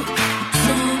you.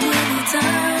 So many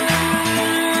times,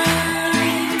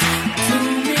 so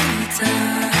many times, so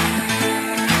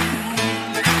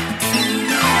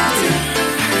many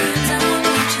times I'm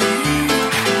watching you,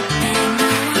 and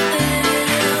now I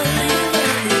fell in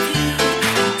love with you.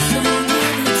 So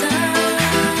many times.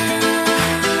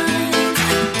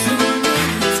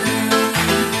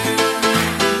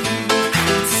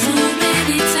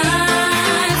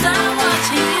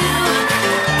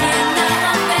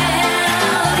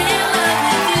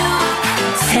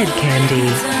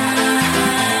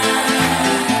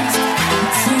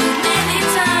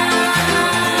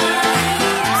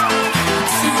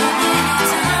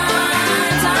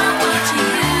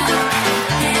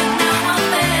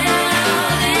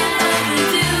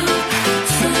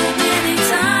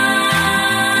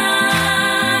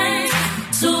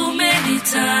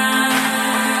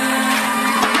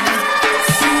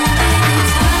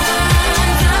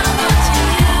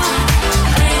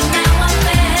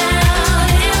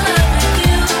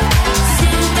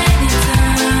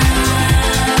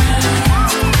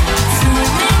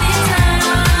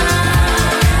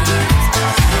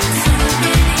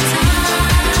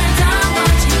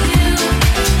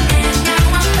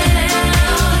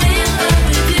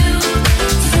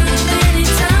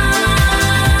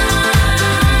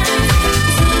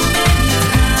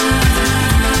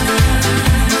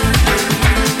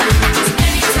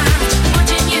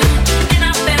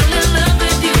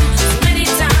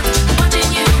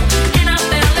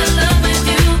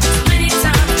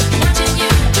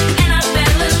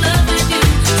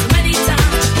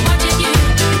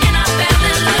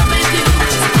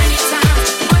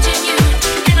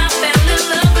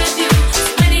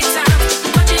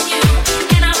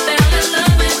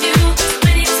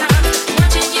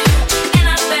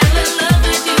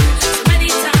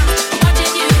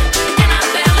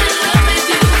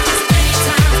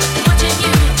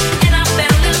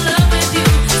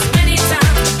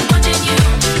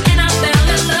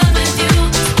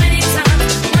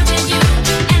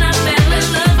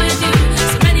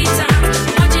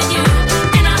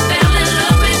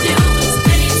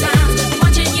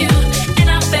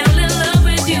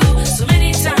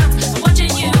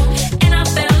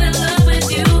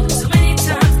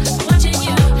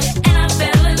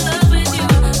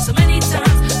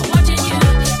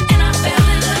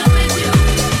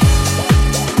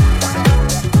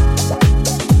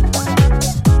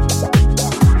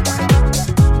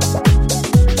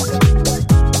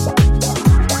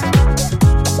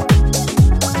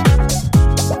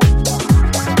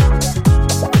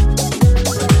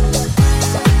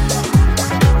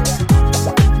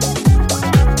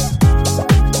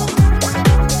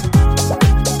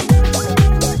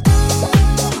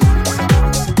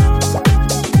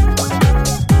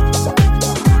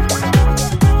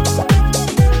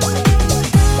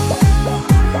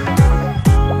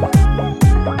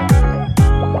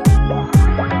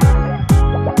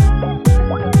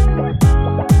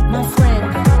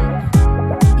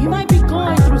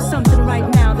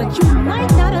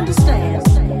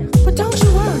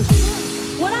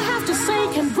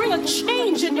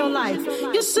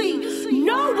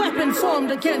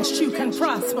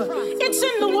 prosper. It's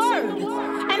in the word.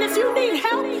 And if you need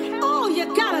help, all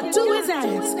you gotta do is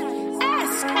ask.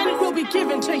 Ask and it will be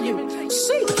given to you.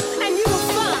 Seek and you will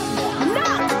find.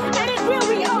 Knock and it will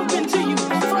be open to you.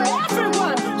 For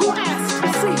everyone who asks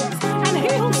receives, and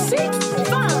he who seeks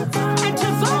finds. And to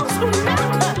those who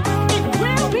knock, it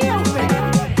will be open.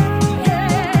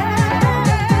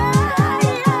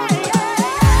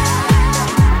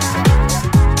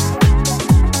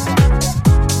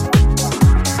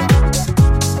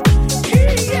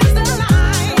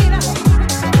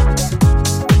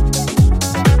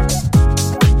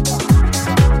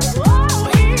 Oh,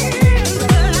 he is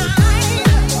the light.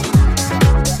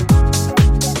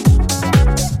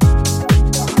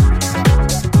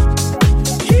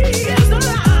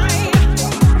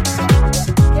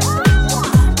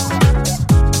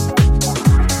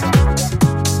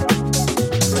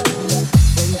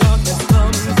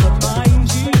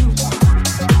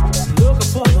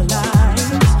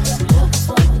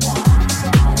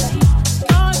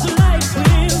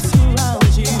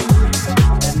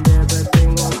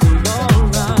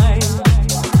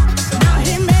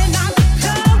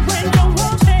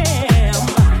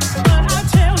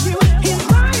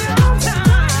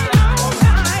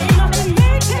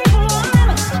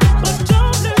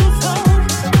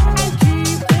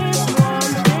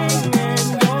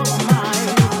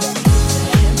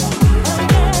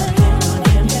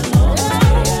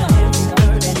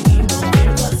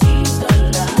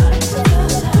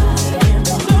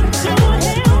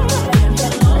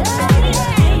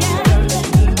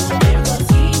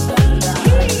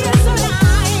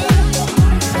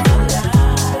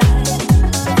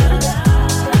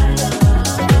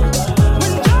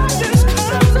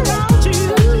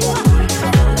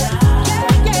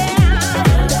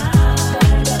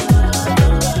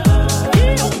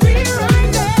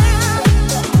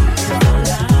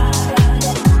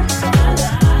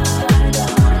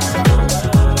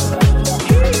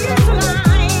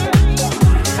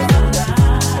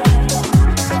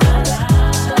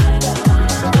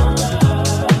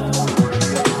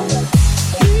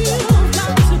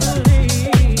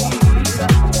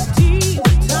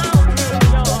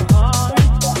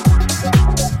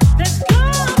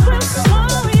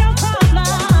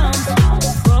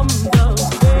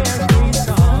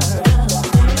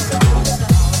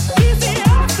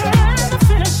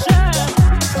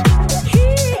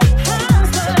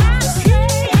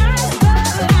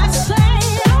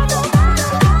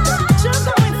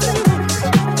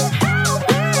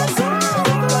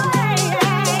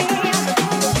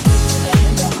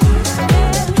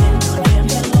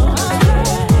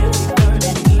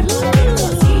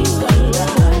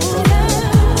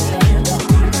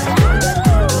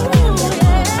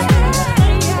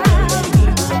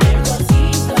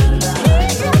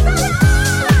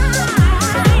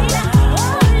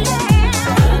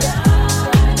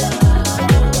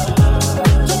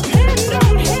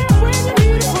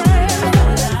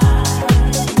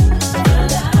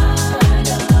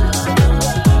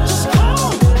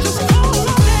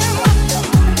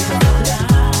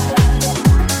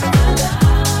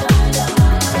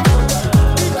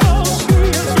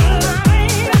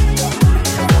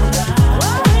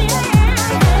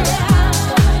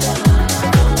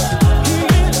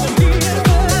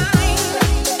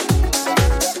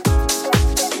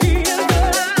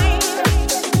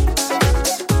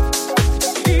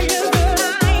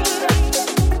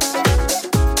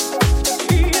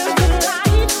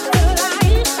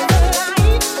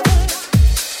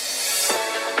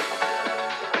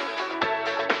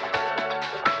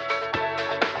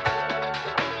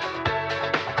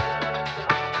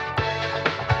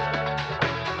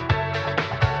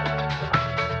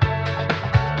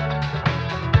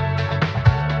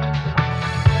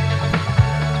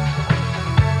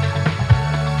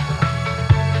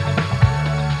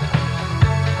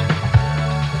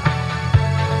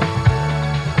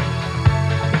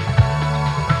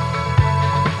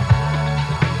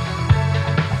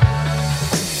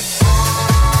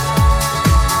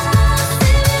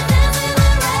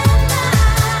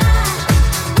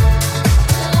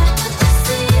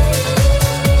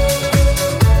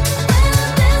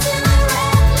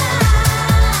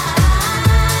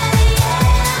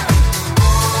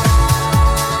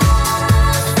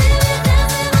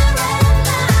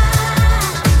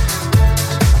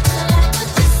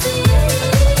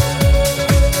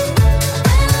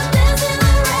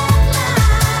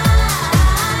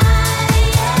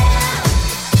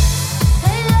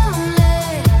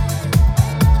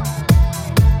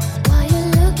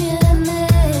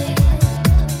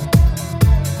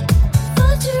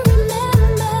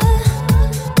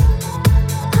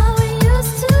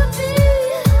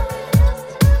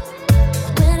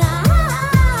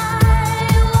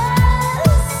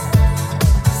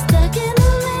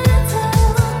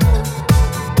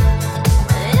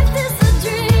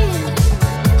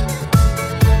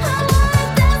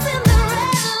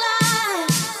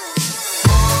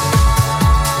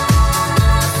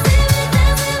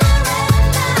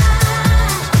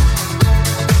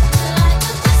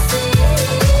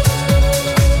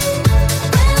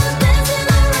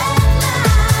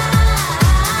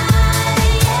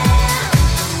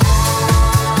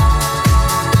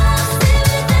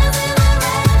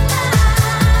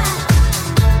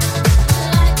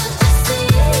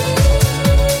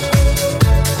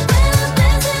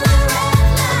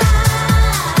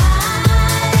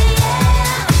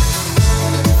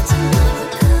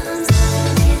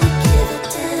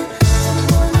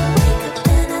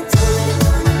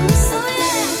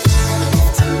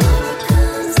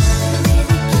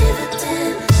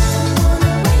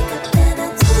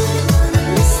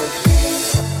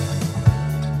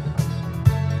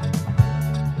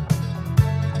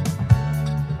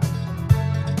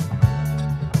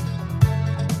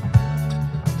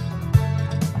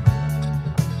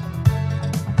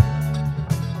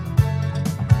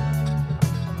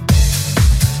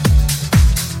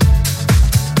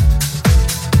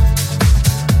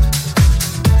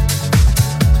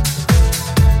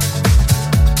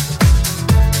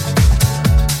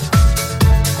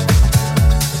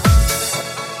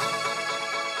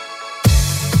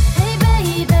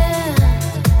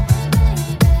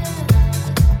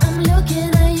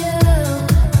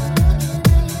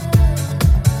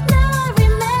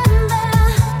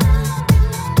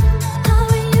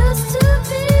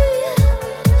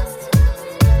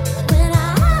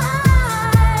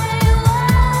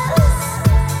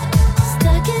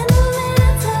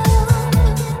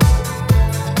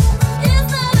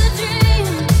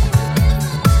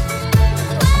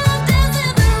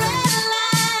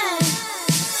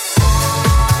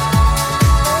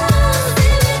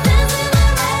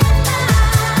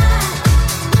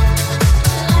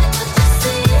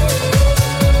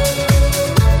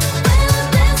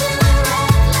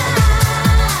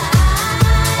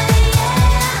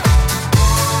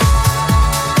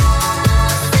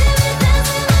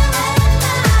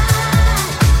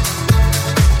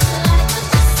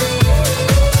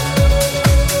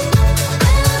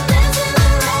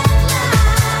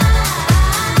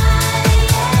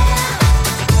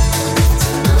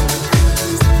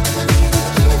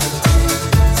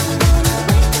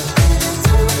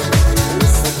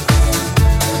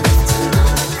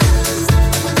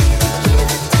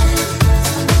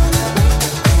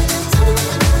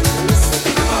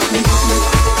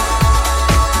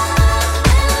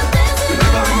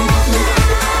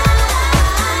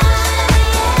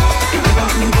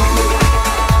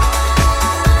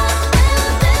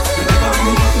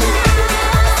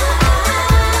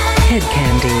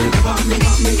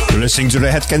 listening to the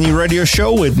Hedkandi Radio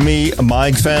Show with me,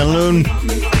 Mike Van Loon.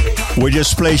 We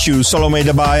just played you Salome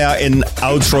Dabaya in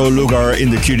Outro Lugar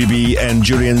in the QDB and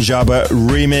Julian Jabe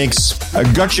remix.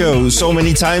 Gotcho so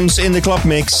many times in the club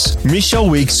mix. Michelle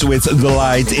Weeks with The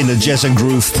Light in the Jazz and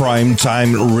Groove Prime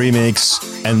Time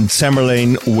remix. And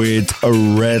Tamerlane with a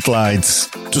Red Light.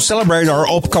 To celebrate our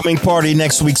upcoming party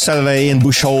next week Saturday in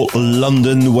Bush Hall,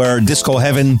 London, where Disco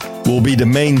Heaven will be the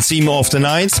main theme of the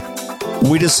night,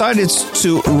 we decided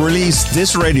to release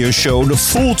this radio show, the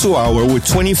full 2 hour with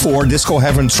 24 Disco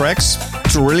Heaven tracks,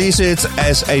 to release it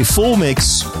as a full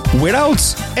mix without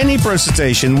any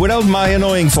presentation, without my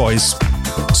annoying voice.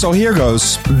 So here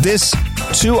goes. This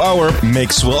 2 hour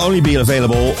mix will only be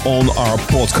available on our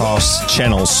podcast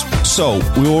channels. So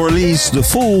we will release the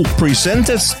full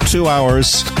presented 2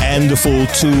 hours and the full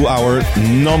 2 hour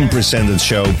non-presented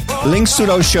show. Links to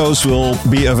those shows will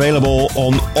be available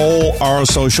on all our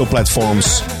social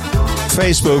platforms: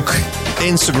 Facebook,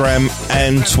 Instagram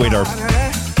and Twitter.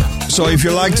 So if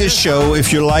you like this show,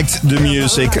 if you liked the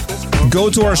music, go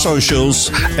to our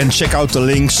socials and check out the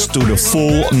links to the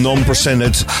full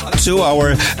non-presented 2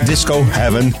 hour Disco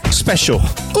Heaven special.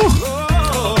 Ooh.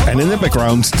 And in the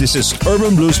background, this is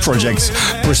Urban Blues Project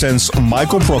presents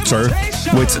Michael Proctor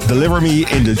with Deliver Me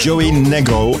in the Joey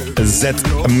Negro Z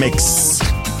Mix.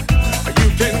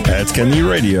 Hedkandi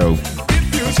Radio.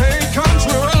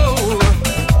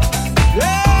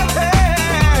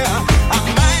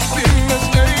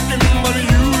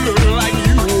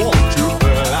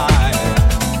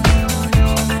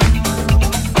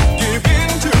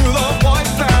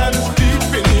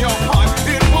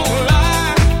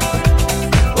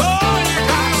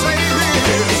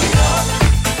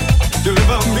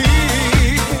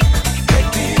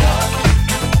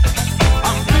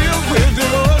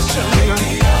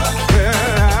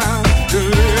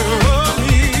 Deliver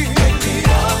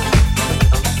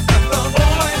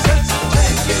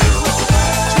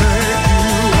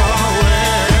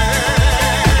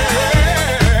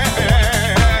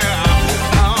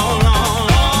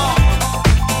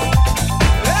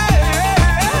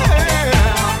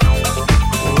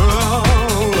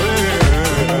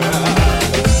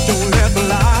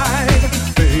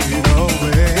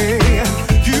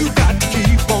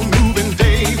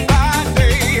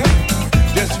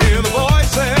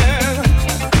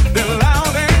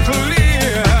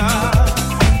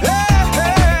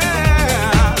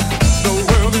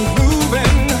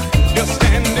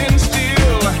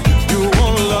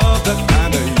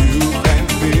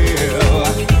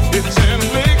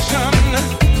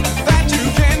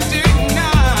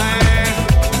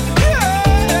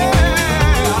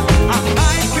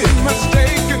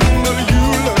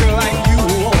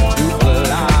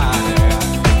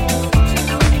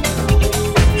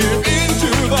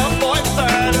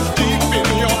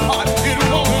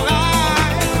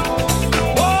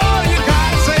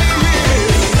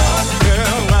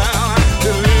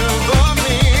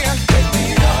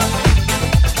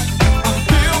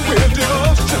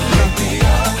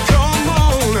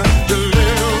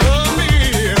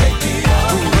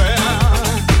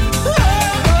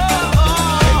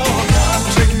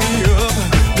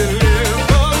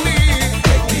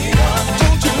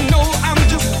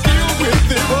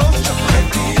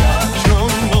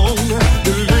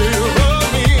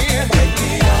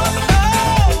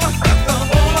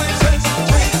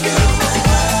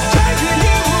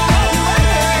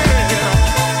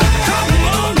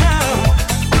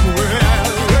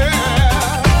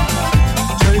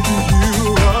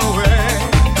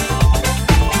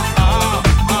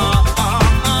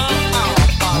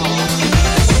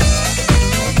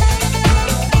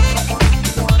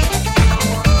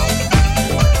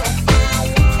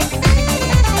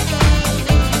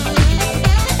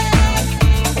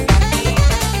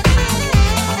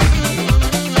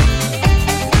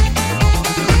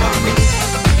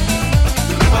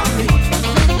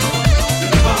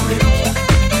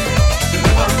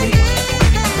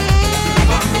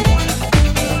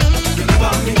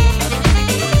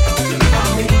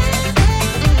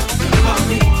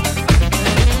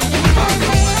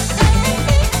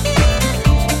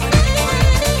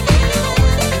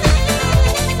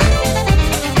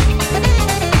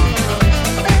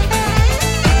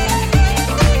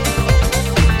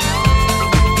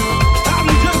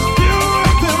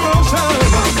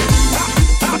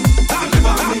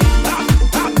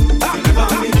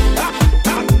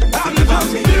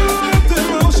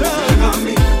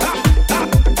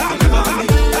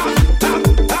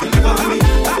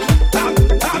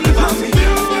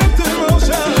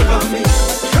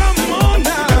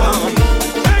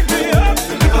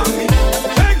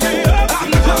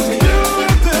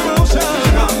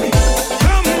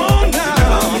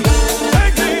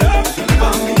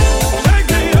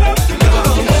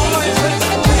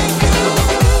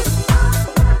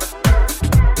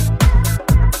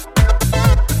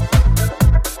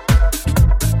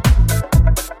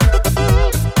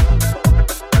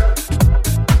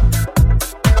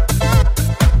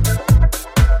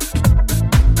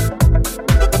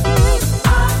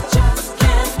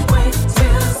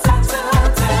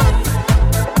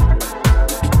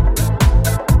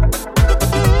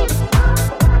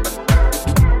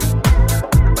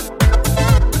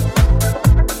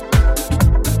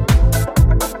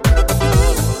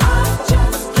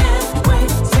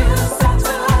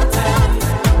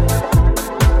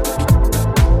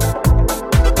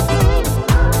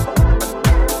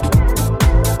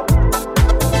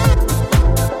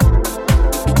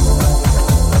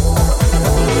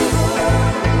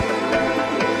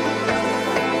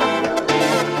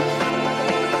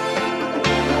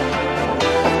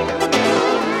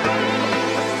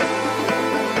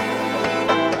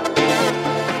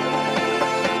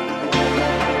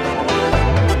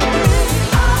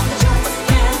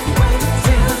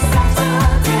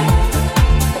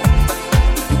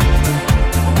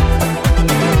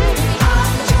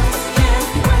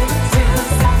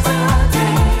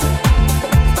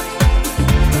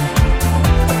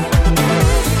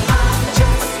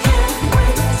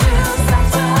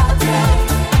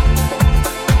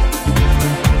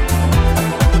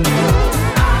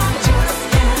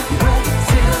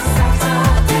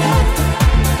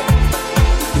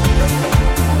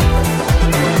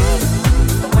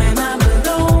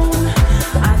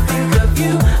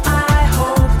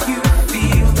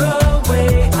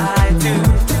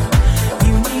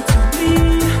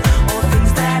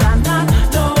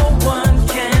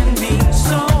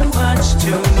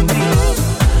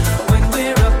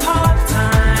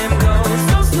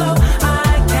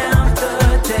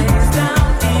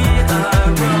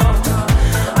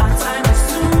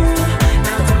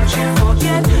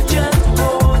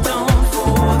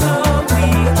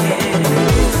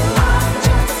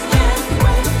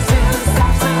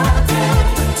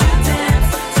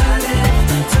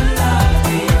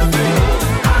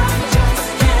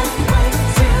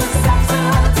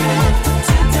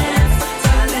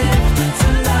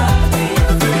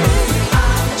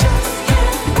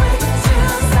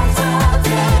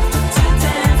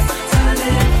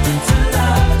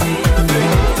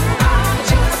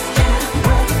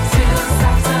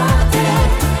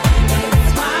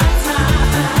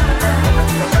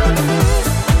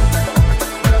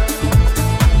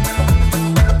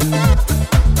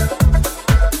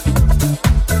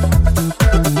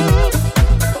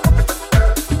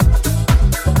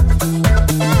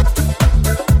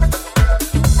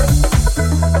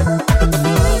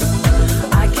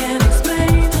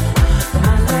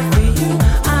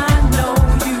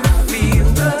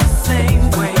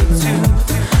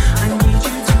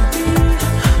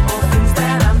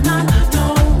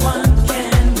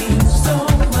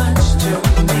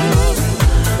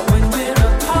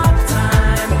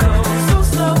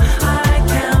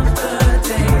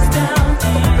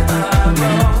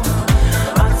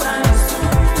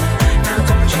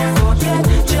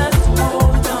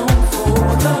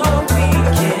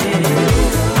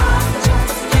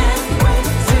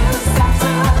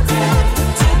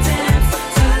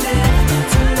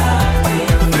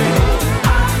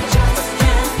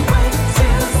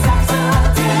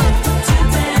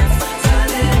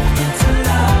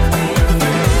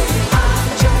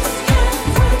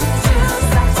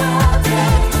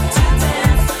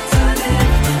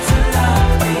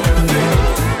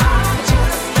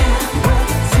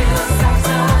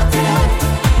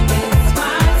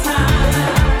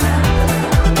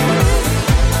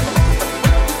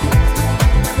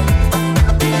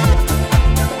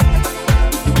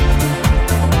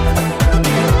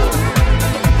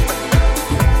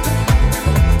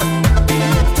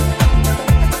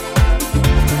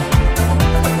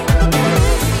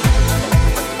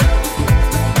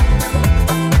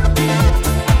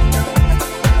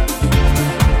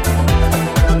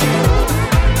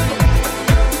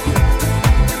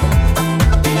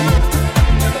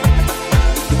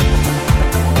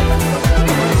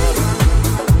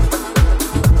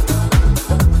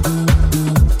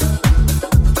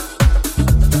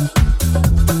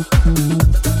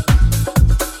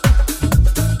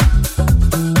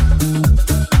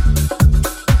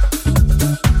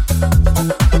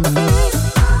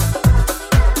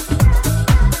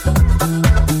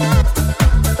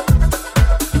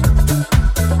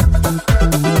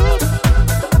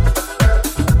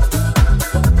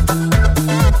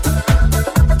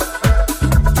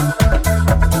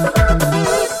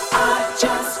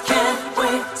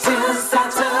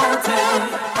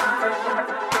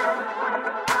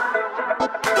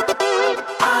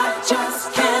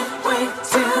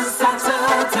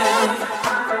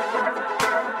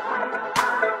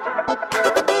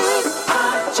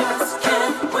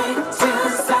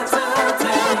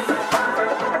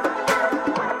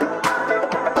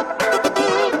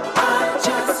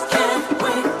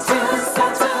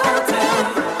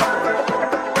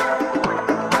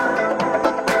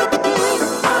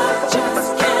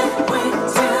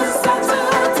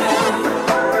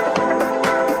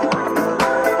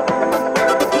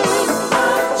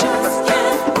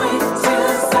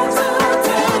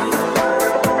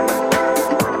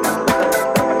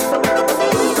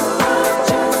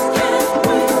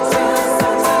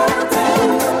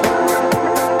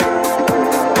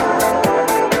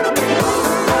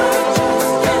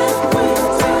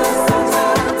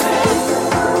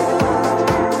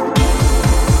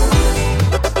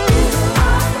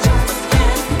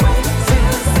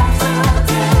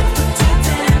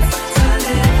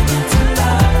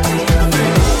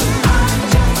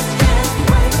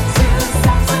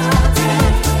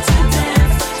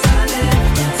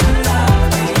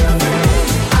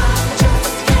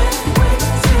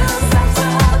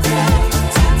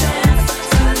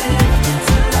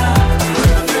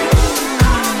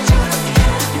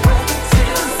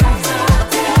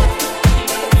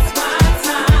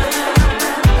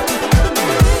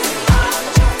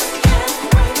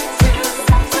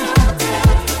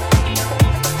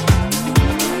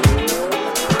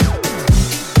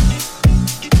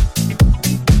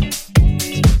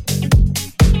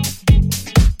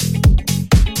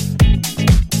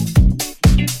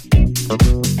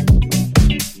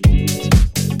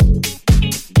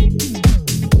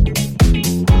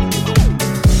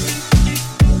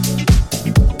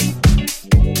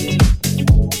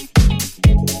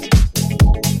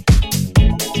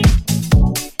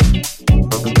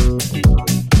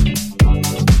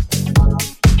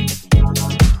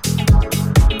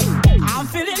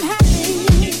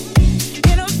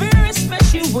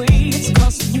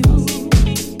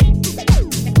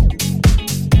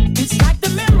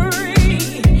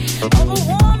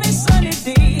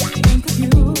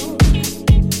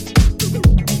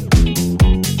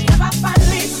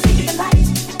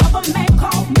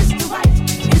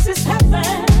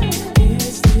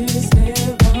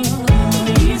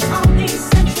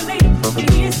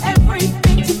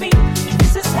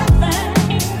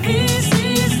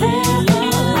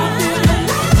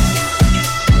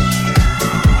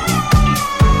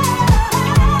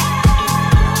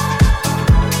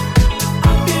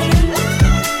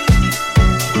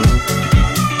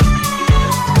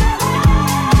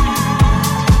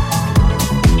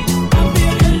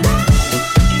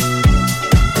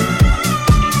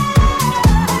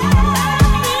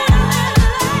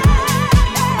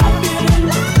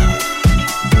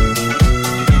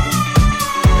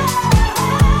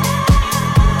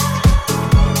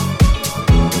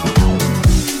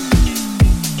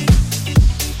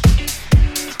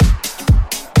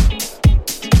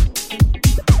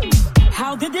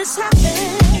This is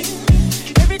heaven.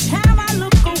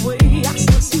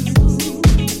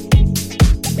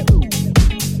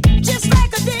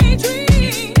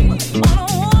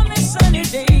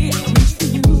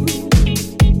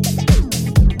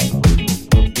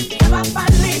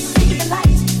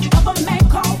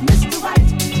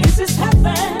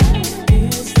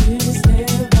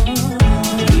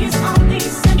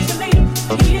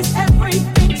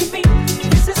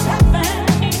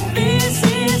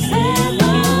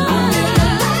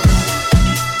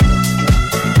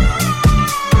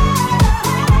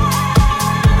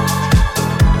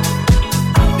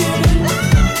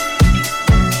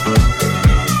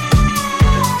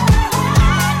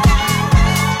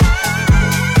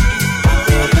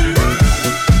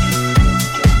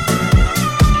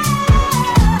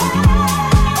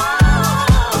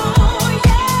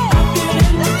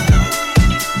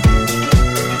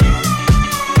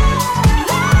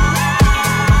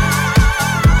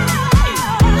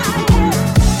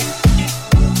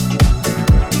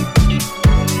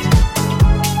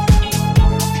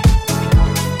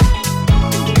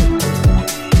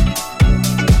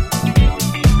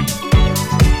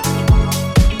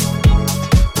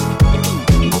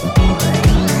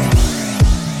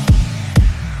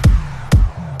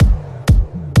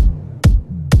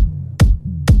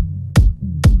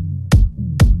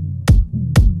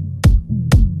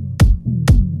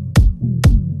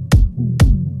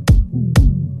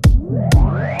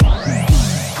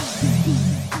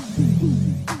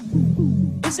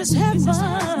 is heaven.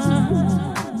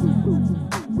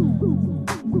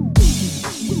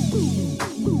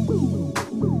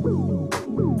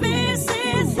 This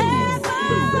is heaven.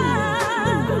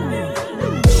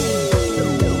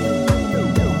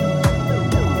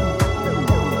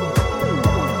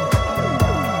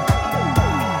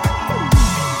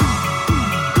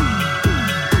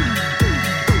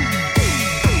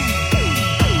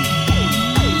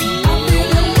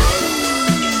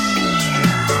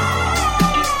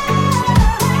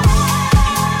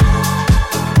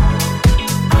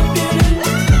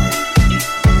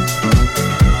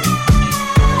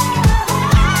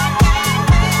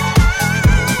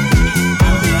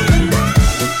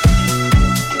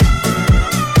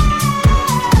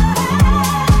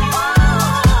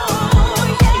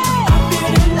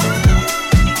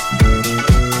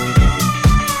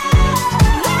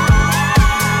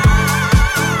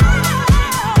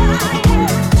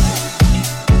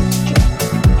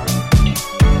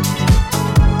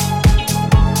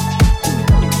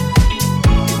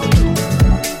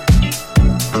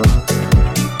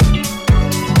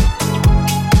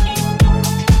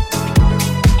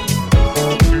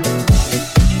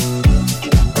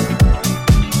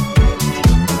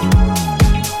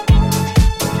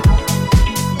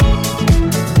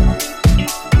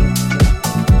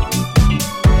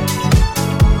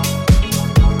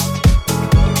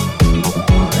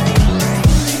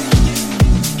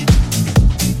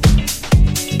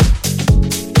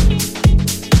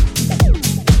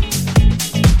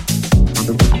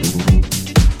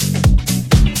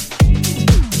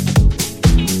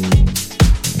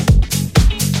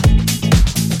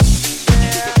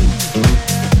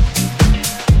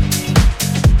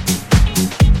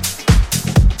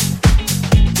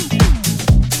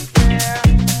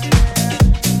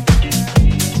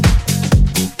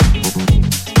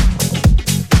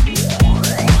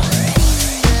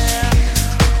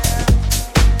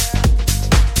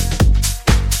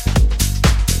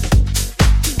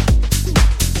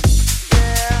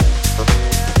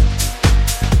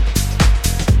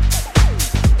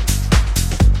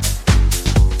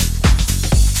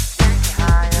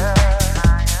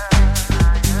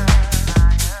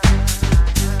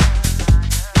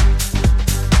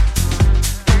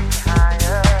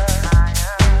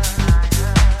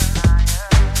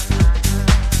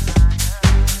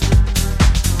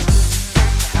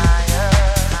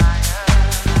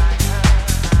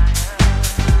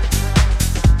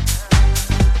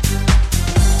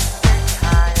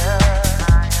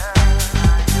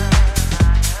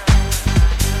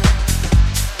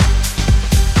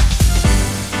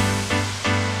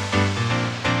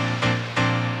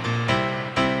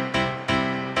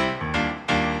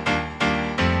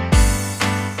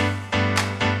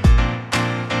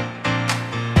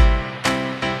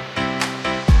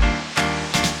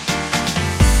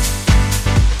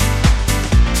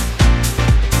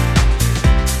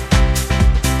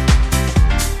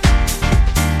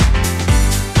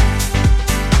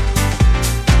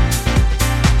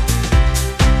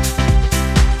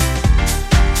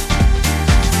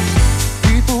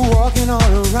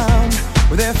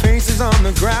 on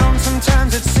the ground.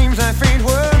 Sometimes it seems life ain't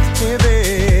worth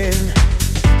living.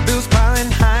 Bills piling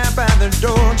high by the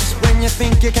door. Just when you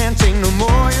think you can't take no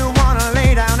more, you wanna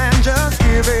lay down and just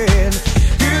give in.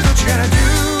 Here's what you gotta do.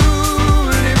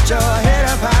 Lift your head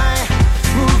up high.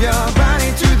 Move your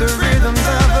body to the rhythms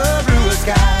of a bluer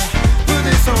sky. Put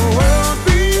this whole world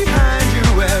behind you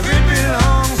where it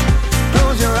belongs.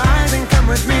 Close your eyes and come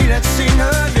with me, let's sing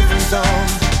a different song.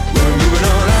 We're moving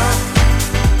on up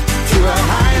to a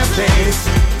higher place,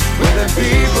 where the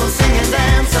people sing and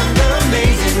dance under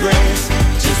amazing grace.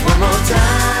 Just one more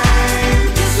time,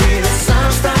 you see the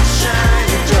sun start to shine.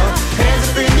 Put your hands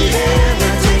up in the air,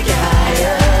 we'll take you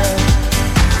higher.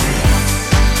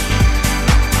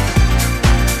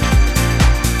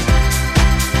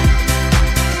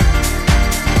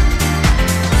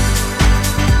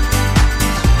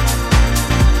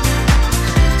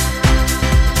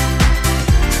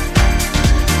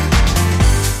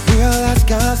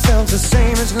 Ourselves the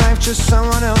same. Is life just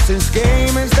someone else's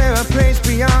game? Is there a place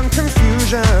beyond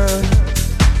confusion?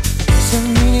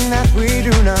 Some meaning that we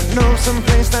do not know, some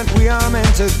place that we are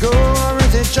meant to go, or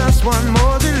is it just one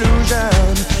more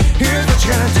delusion? Here's what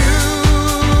you gotta do.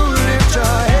 Lift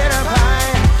your head up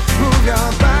high. Move your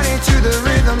body to the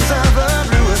rhythms of a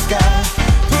bluer sky.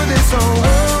 Put this whole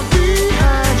world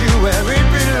behind you where it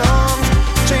belongs.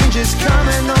 Change is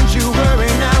coming, don't you worry,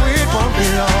 now it won't be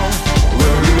long.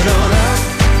 We're moving on up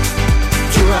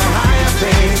to a higher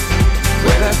place,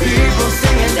 where the people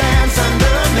sing and dance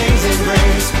under amazing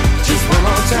grace. Just one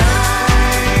more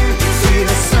time, see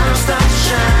the sun start to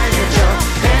shine. Get your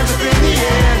hands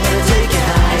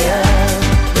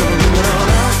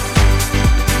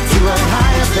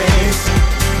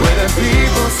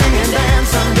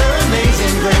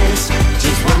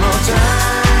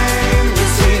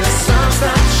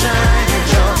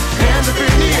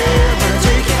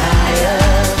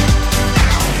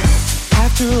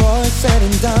After all is said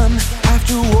and done,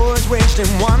 after war is waged and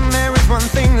won, there is one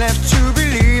thing left to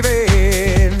believe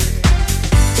in.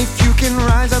 If you can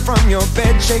rise up from your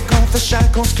bed, shake off the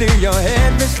shackles, clear your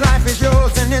head. This life is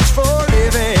yours and it's for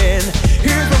living.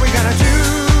 Here's what we gotta do: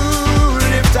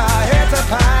 lift our heads up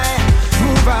high,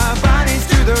 move our bodies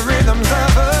to the rhythms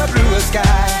of a bluer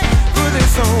sky. Put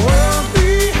this whole world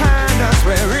behind us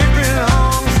where it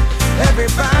belongs.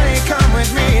 Everybody come with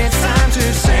me, it's time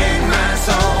to sing my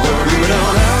song. We're moving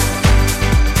on up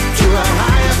to a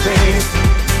higher faith,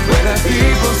 where the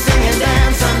people sing and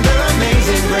dance under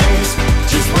amazing grace.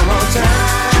 Just one more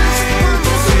time,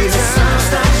 see the sun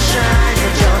start to shine.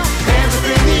 Put your hands up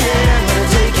in the air, gonna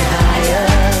take you higher.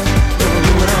 We're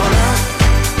moving on up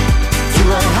to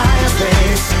a higher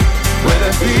place, where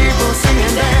the people sing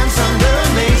and dance under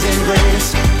amazing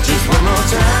grace. Just one more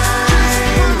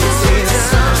time, see the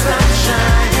sun start to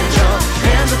shine. Put your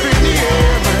hands up in the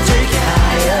air, gonna take you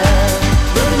higher.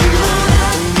 We're moving on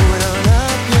up,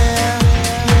 yeah, yeah,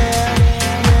 yeah.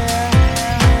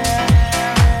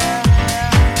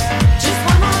 Just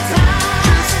one more time,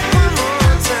 just one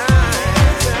more time.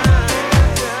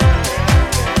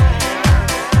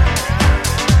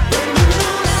 We're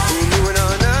moving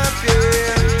on up, yeah,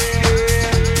 yeah.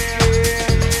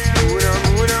 Moving on,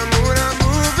 moving on, moving on,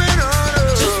 moving on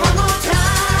up. Just one more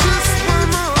time, just one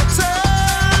more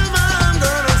time. I'm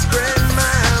gonna spread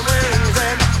my wings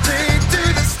and take to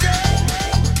the sky.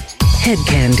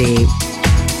 Hedkandi.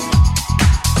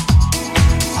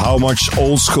 How much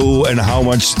old school and how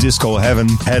much disco heaven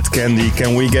Hedkandi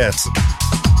can we get?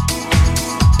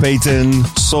 Peyton,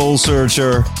 Soul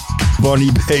Searcher,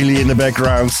 Bonnie Bailey in the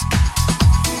background,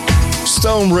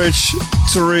 Stonebridge,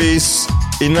 Therese,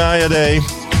 Inaya Day.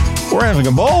 We're having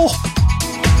a ball.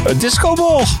 A disco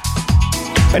ball.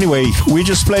 Anyway, we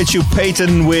just played you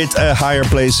Peyton with a higher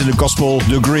place in the gospel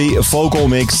degree vocal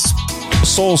mix.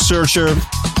 Soul Searcher,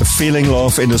 Feeling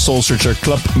Love in the Soul Searcher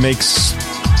club mix.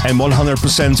 And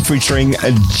 100% featuring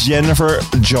Jennifer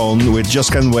John with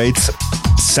Just Can't Wait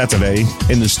Saturday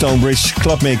in the Stonebridge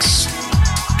club mix.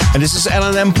 And this is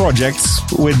L&M Project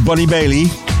with Bonnie Bailey.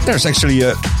 There's actually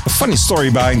a funny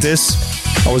story behind this.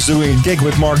 I was doing a gig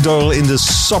with Mark Doyle in the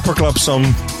Supper Club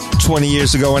some 20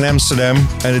 years ago in Amsterdam,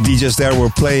 and the DJs there were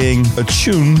playing a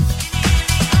tune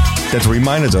that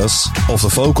reminded us of the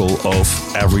vocal of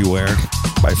Everywhere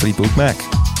by Fleetwood Mac.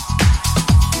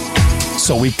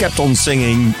 So we kept on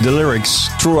singing the lyrics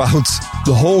throughout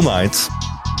the whole night.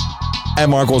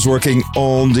 And Mark was working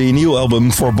on the new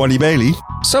album for Bonnie Bailey.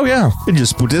 So yeah, we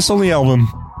just put this on the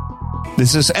album.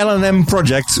 This is L&M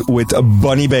Project with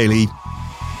Bonnie Bailey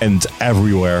and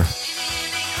Everywhere.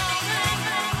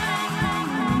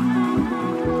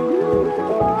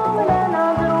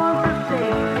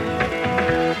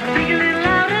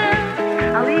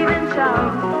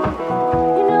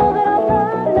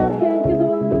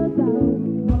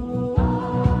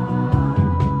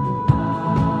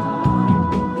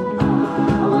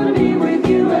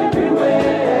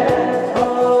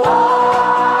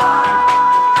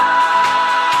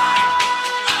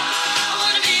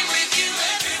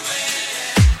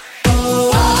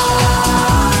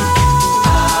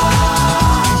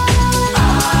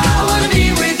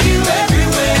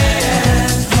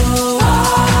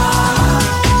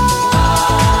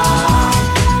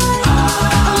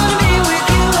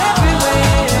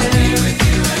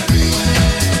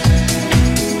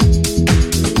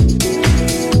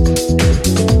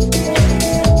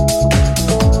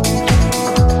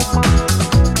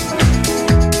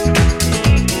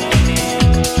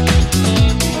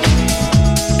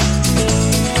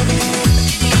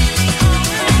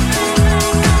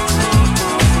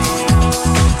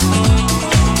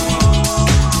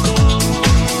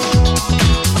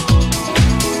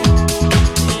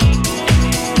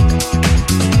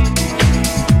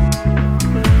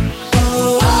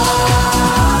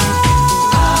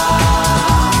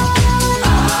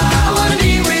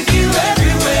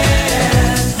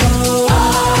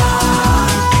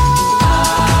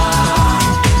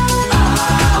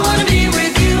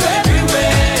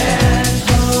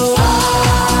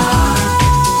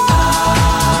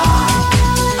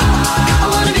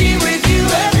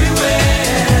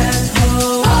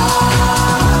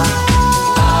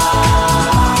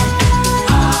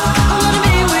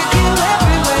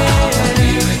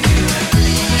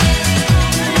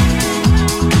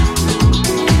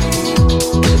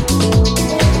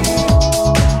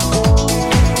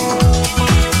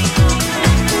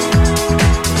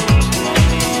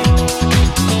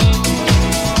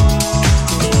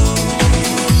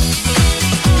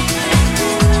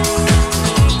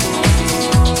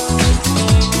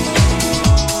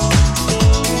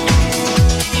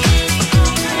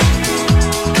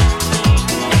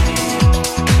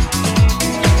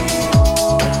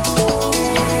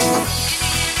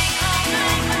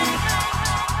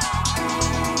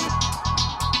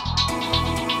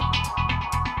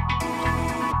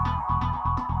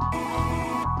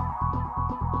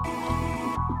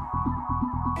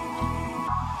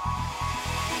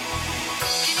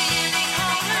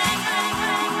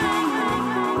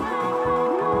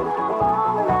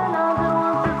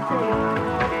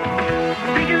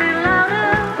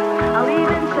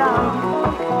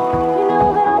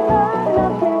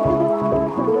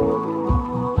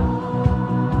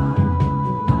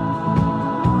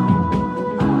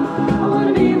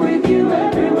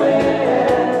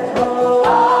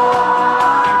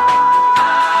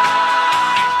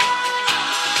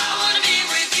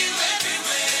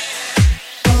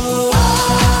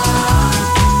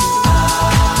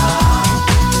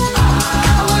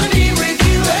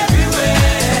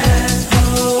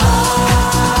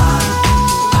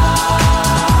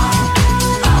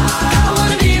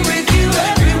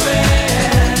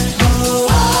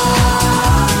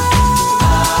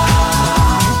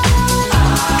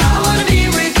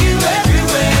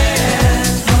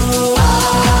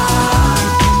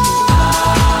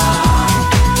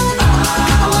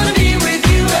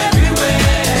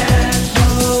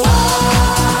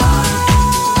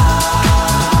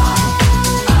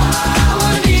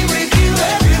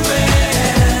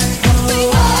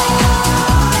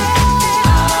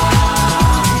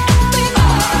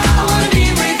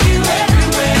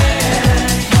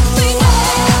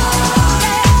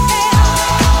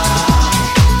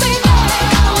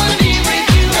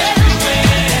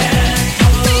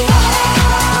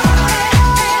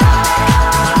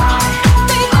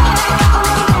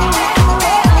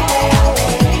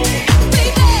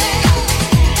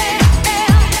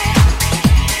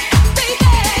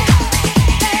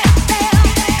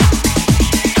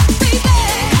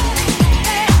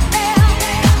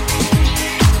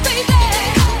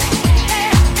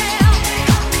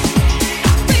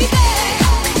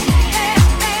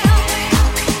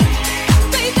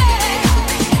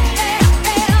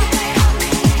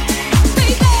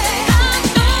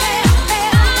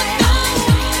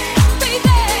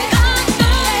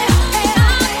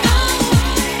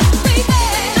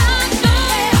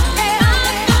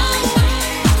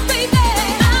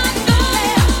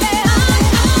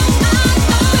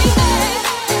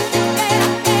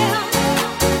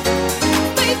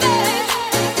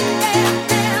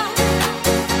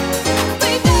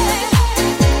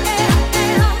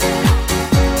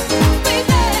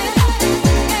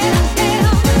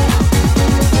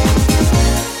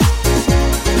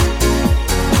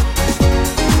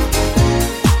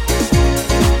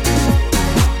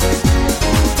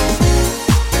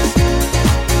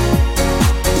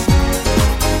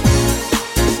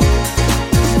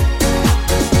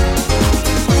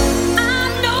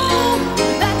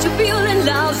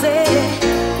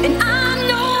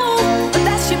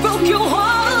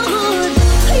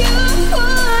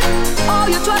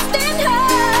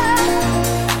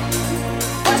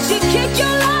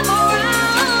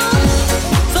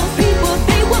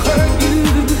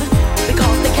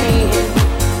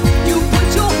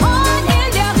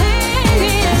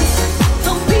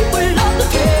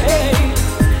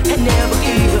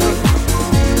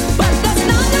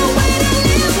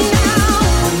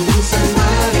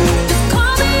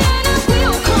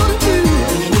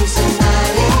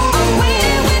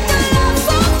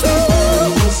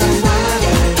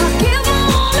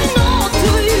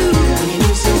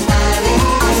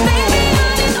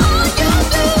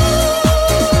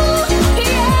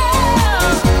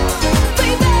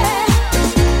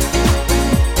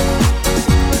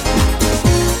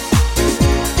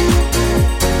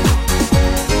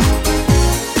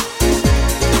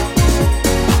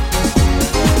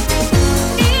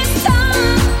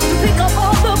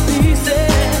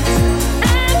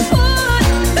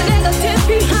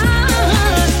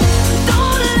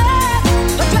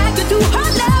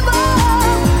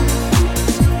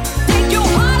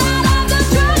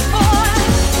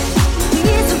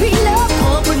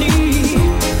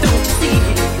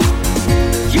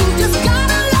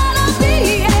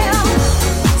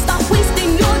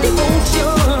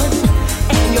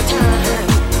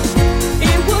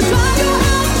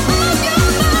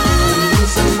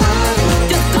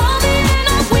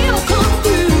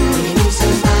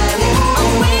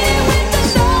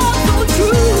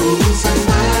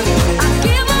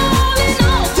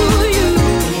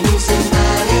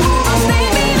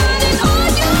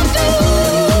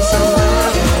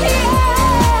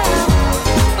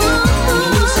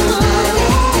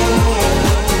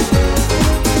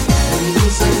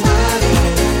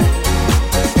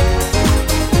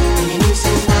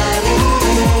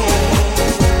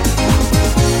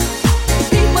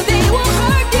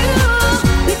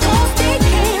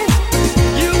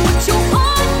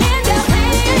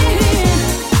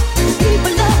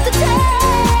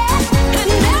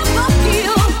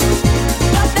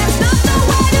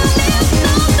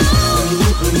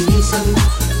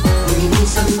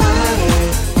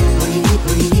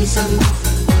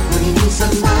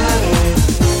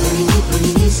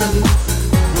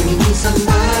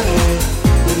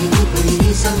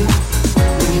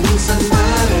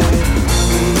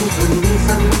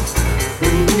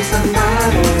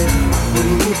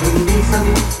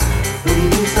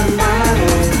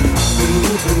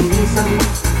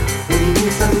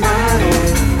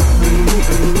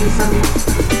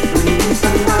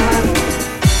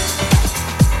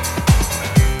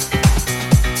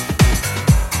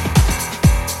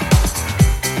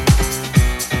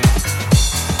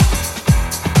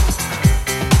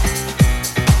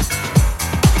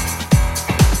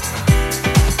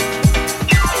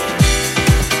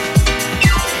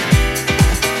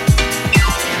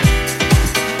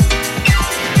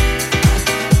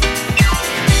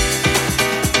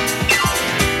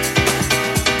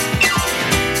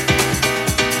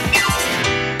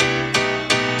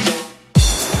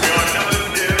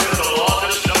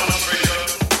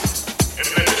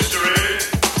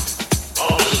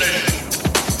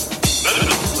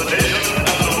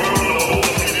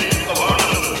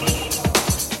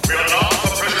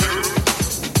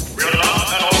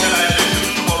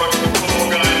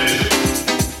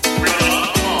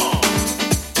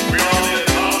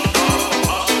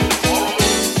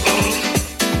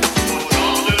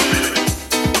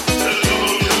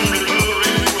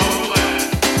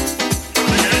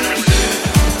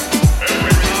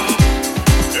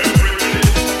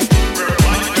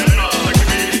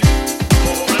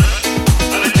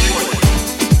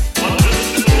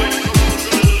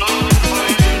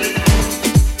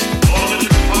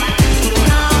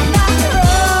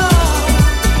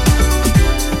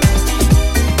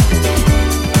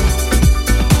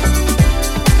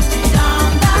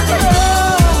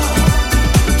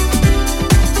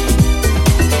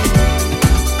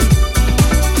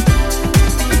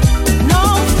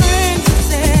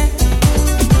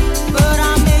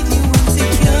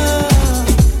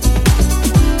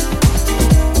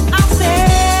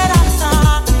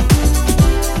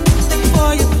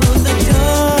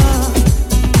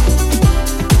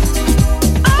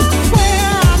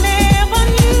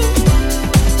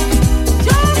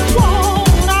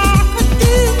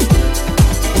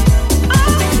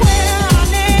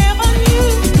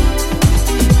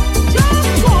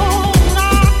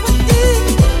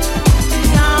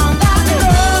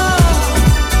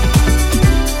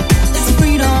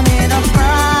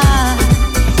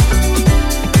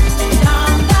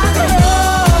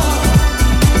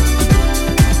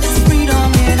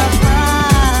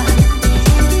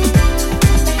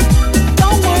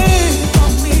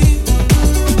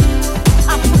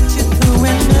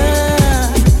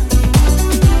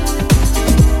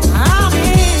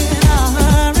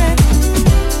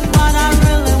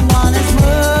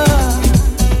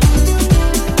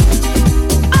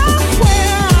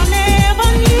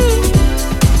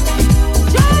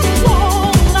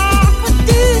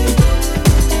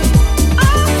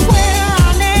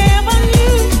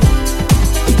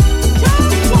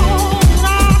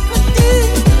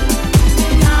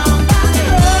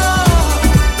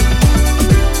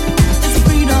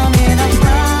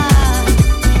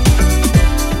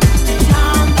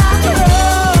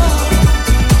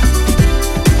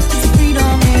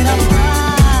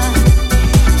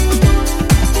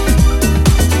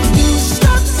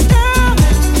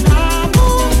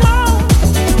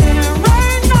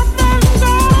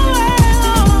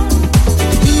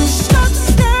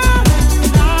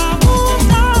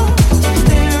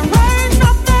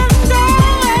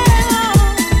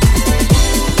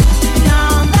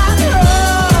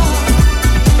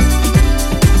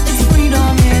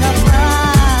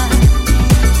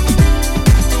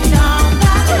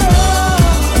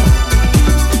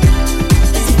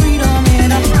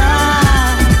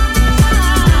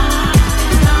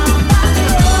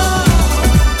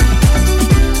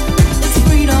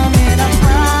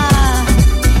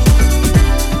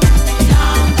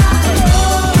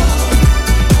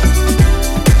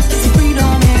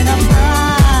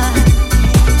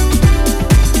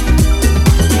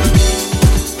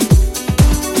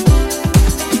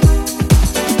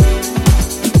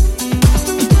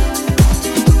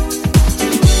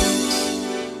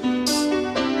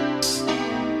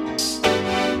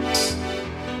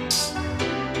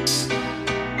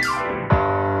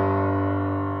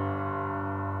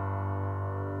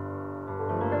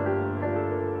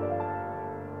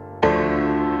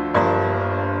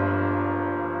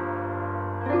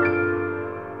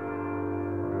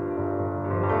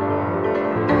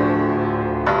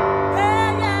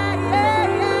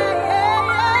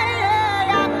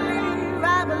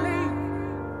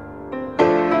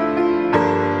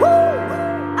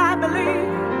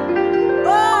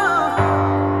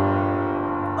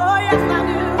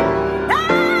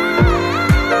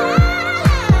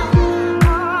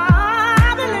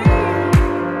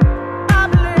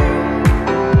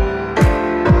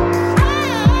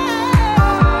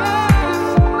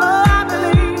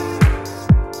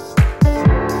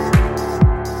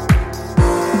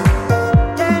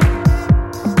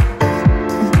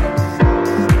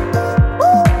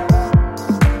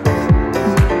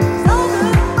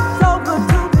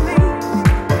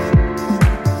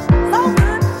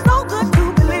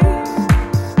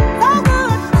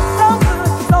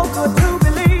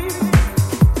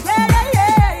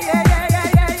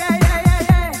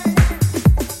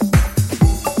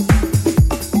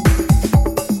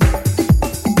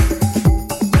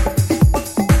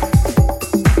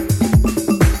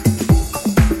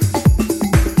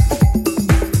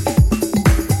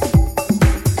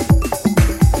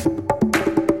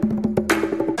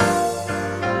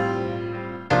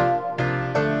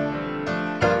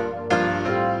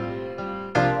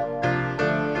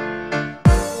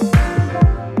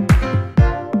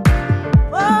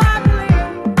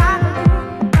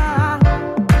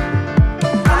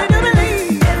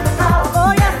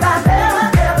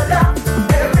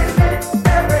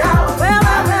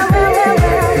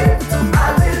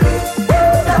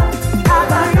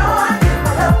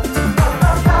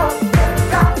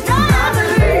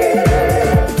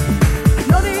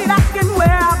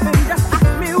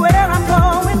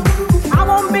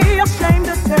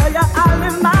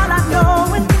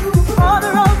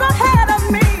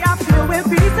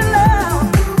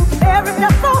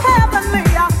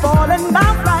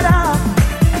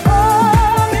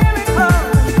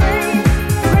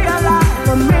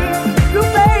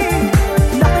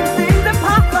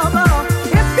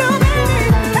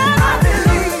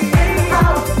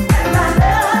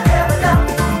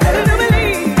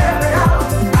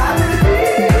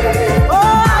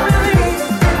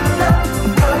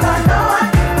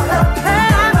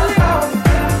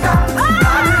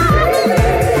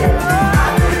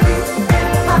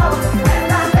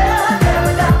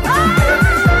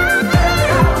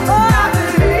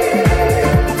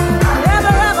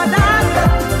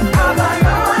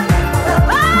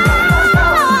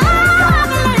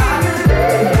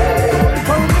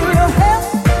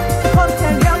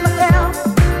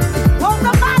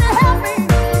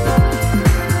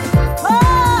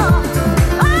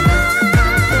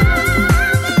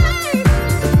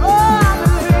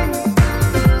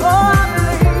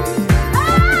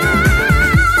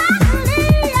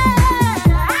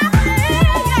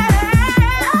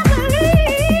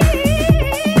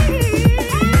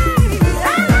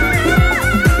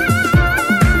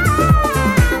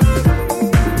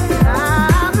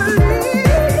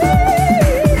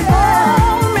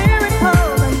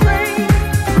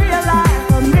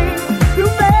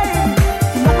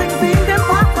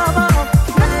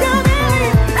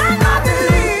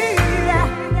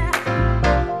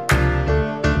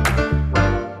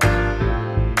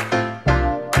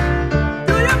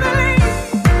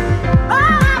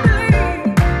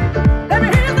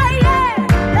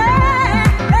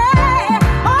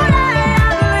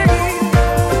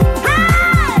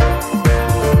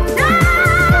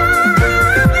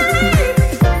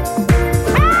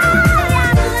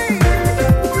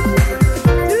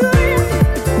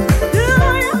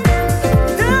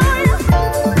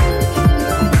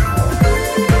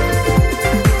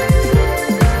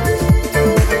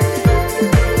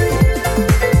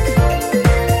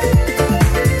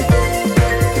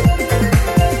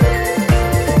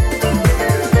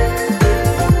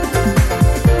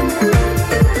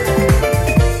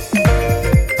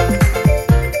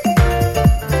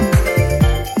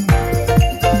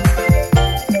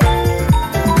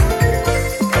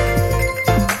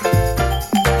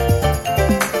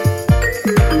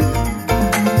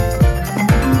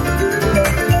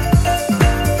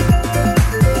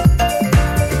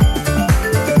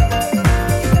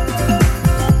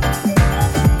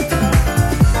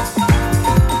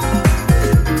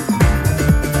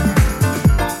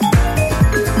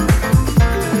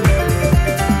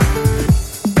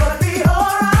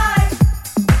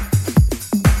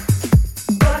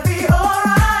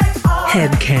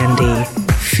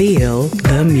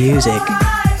 the music.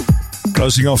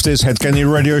 Closing off this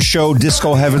Hedkandi Radio Show,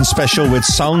 Disco Heaven special with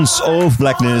Sounds of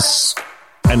Blackness.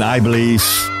 And I believe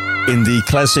in the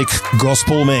classic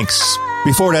gospel mix.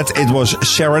 Before that, it was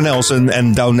Sharon Nelson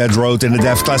and Down That Road in the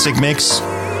Def Classic mix.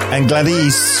 And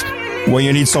Gladys, When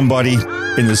You Need Somebody,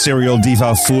 in the Serial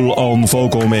Diva full-on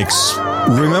vocal mix.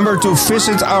 Remember to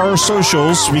visit our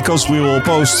socials, because we will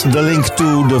post the link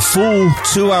to the full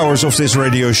 2 hours of this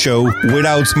radio show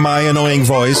without my annoying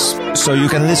voice, so you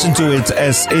can listen to it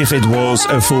as if it was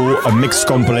a mixed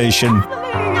compilation.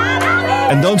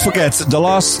 And don't forget, the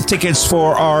last tickets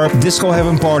for our Disco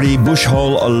Heaven party, Bush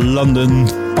Hall, London,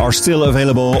 are still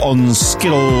available on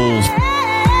Skiddle.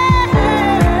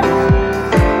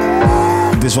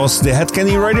 This was the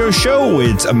Hedkandi Radio Show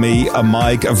with me,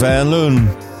 Mike Van Loon.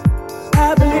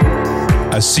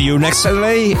 I'll see you next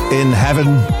Saturday in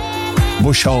Heaven,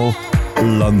 Bush Hall,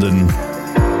 London.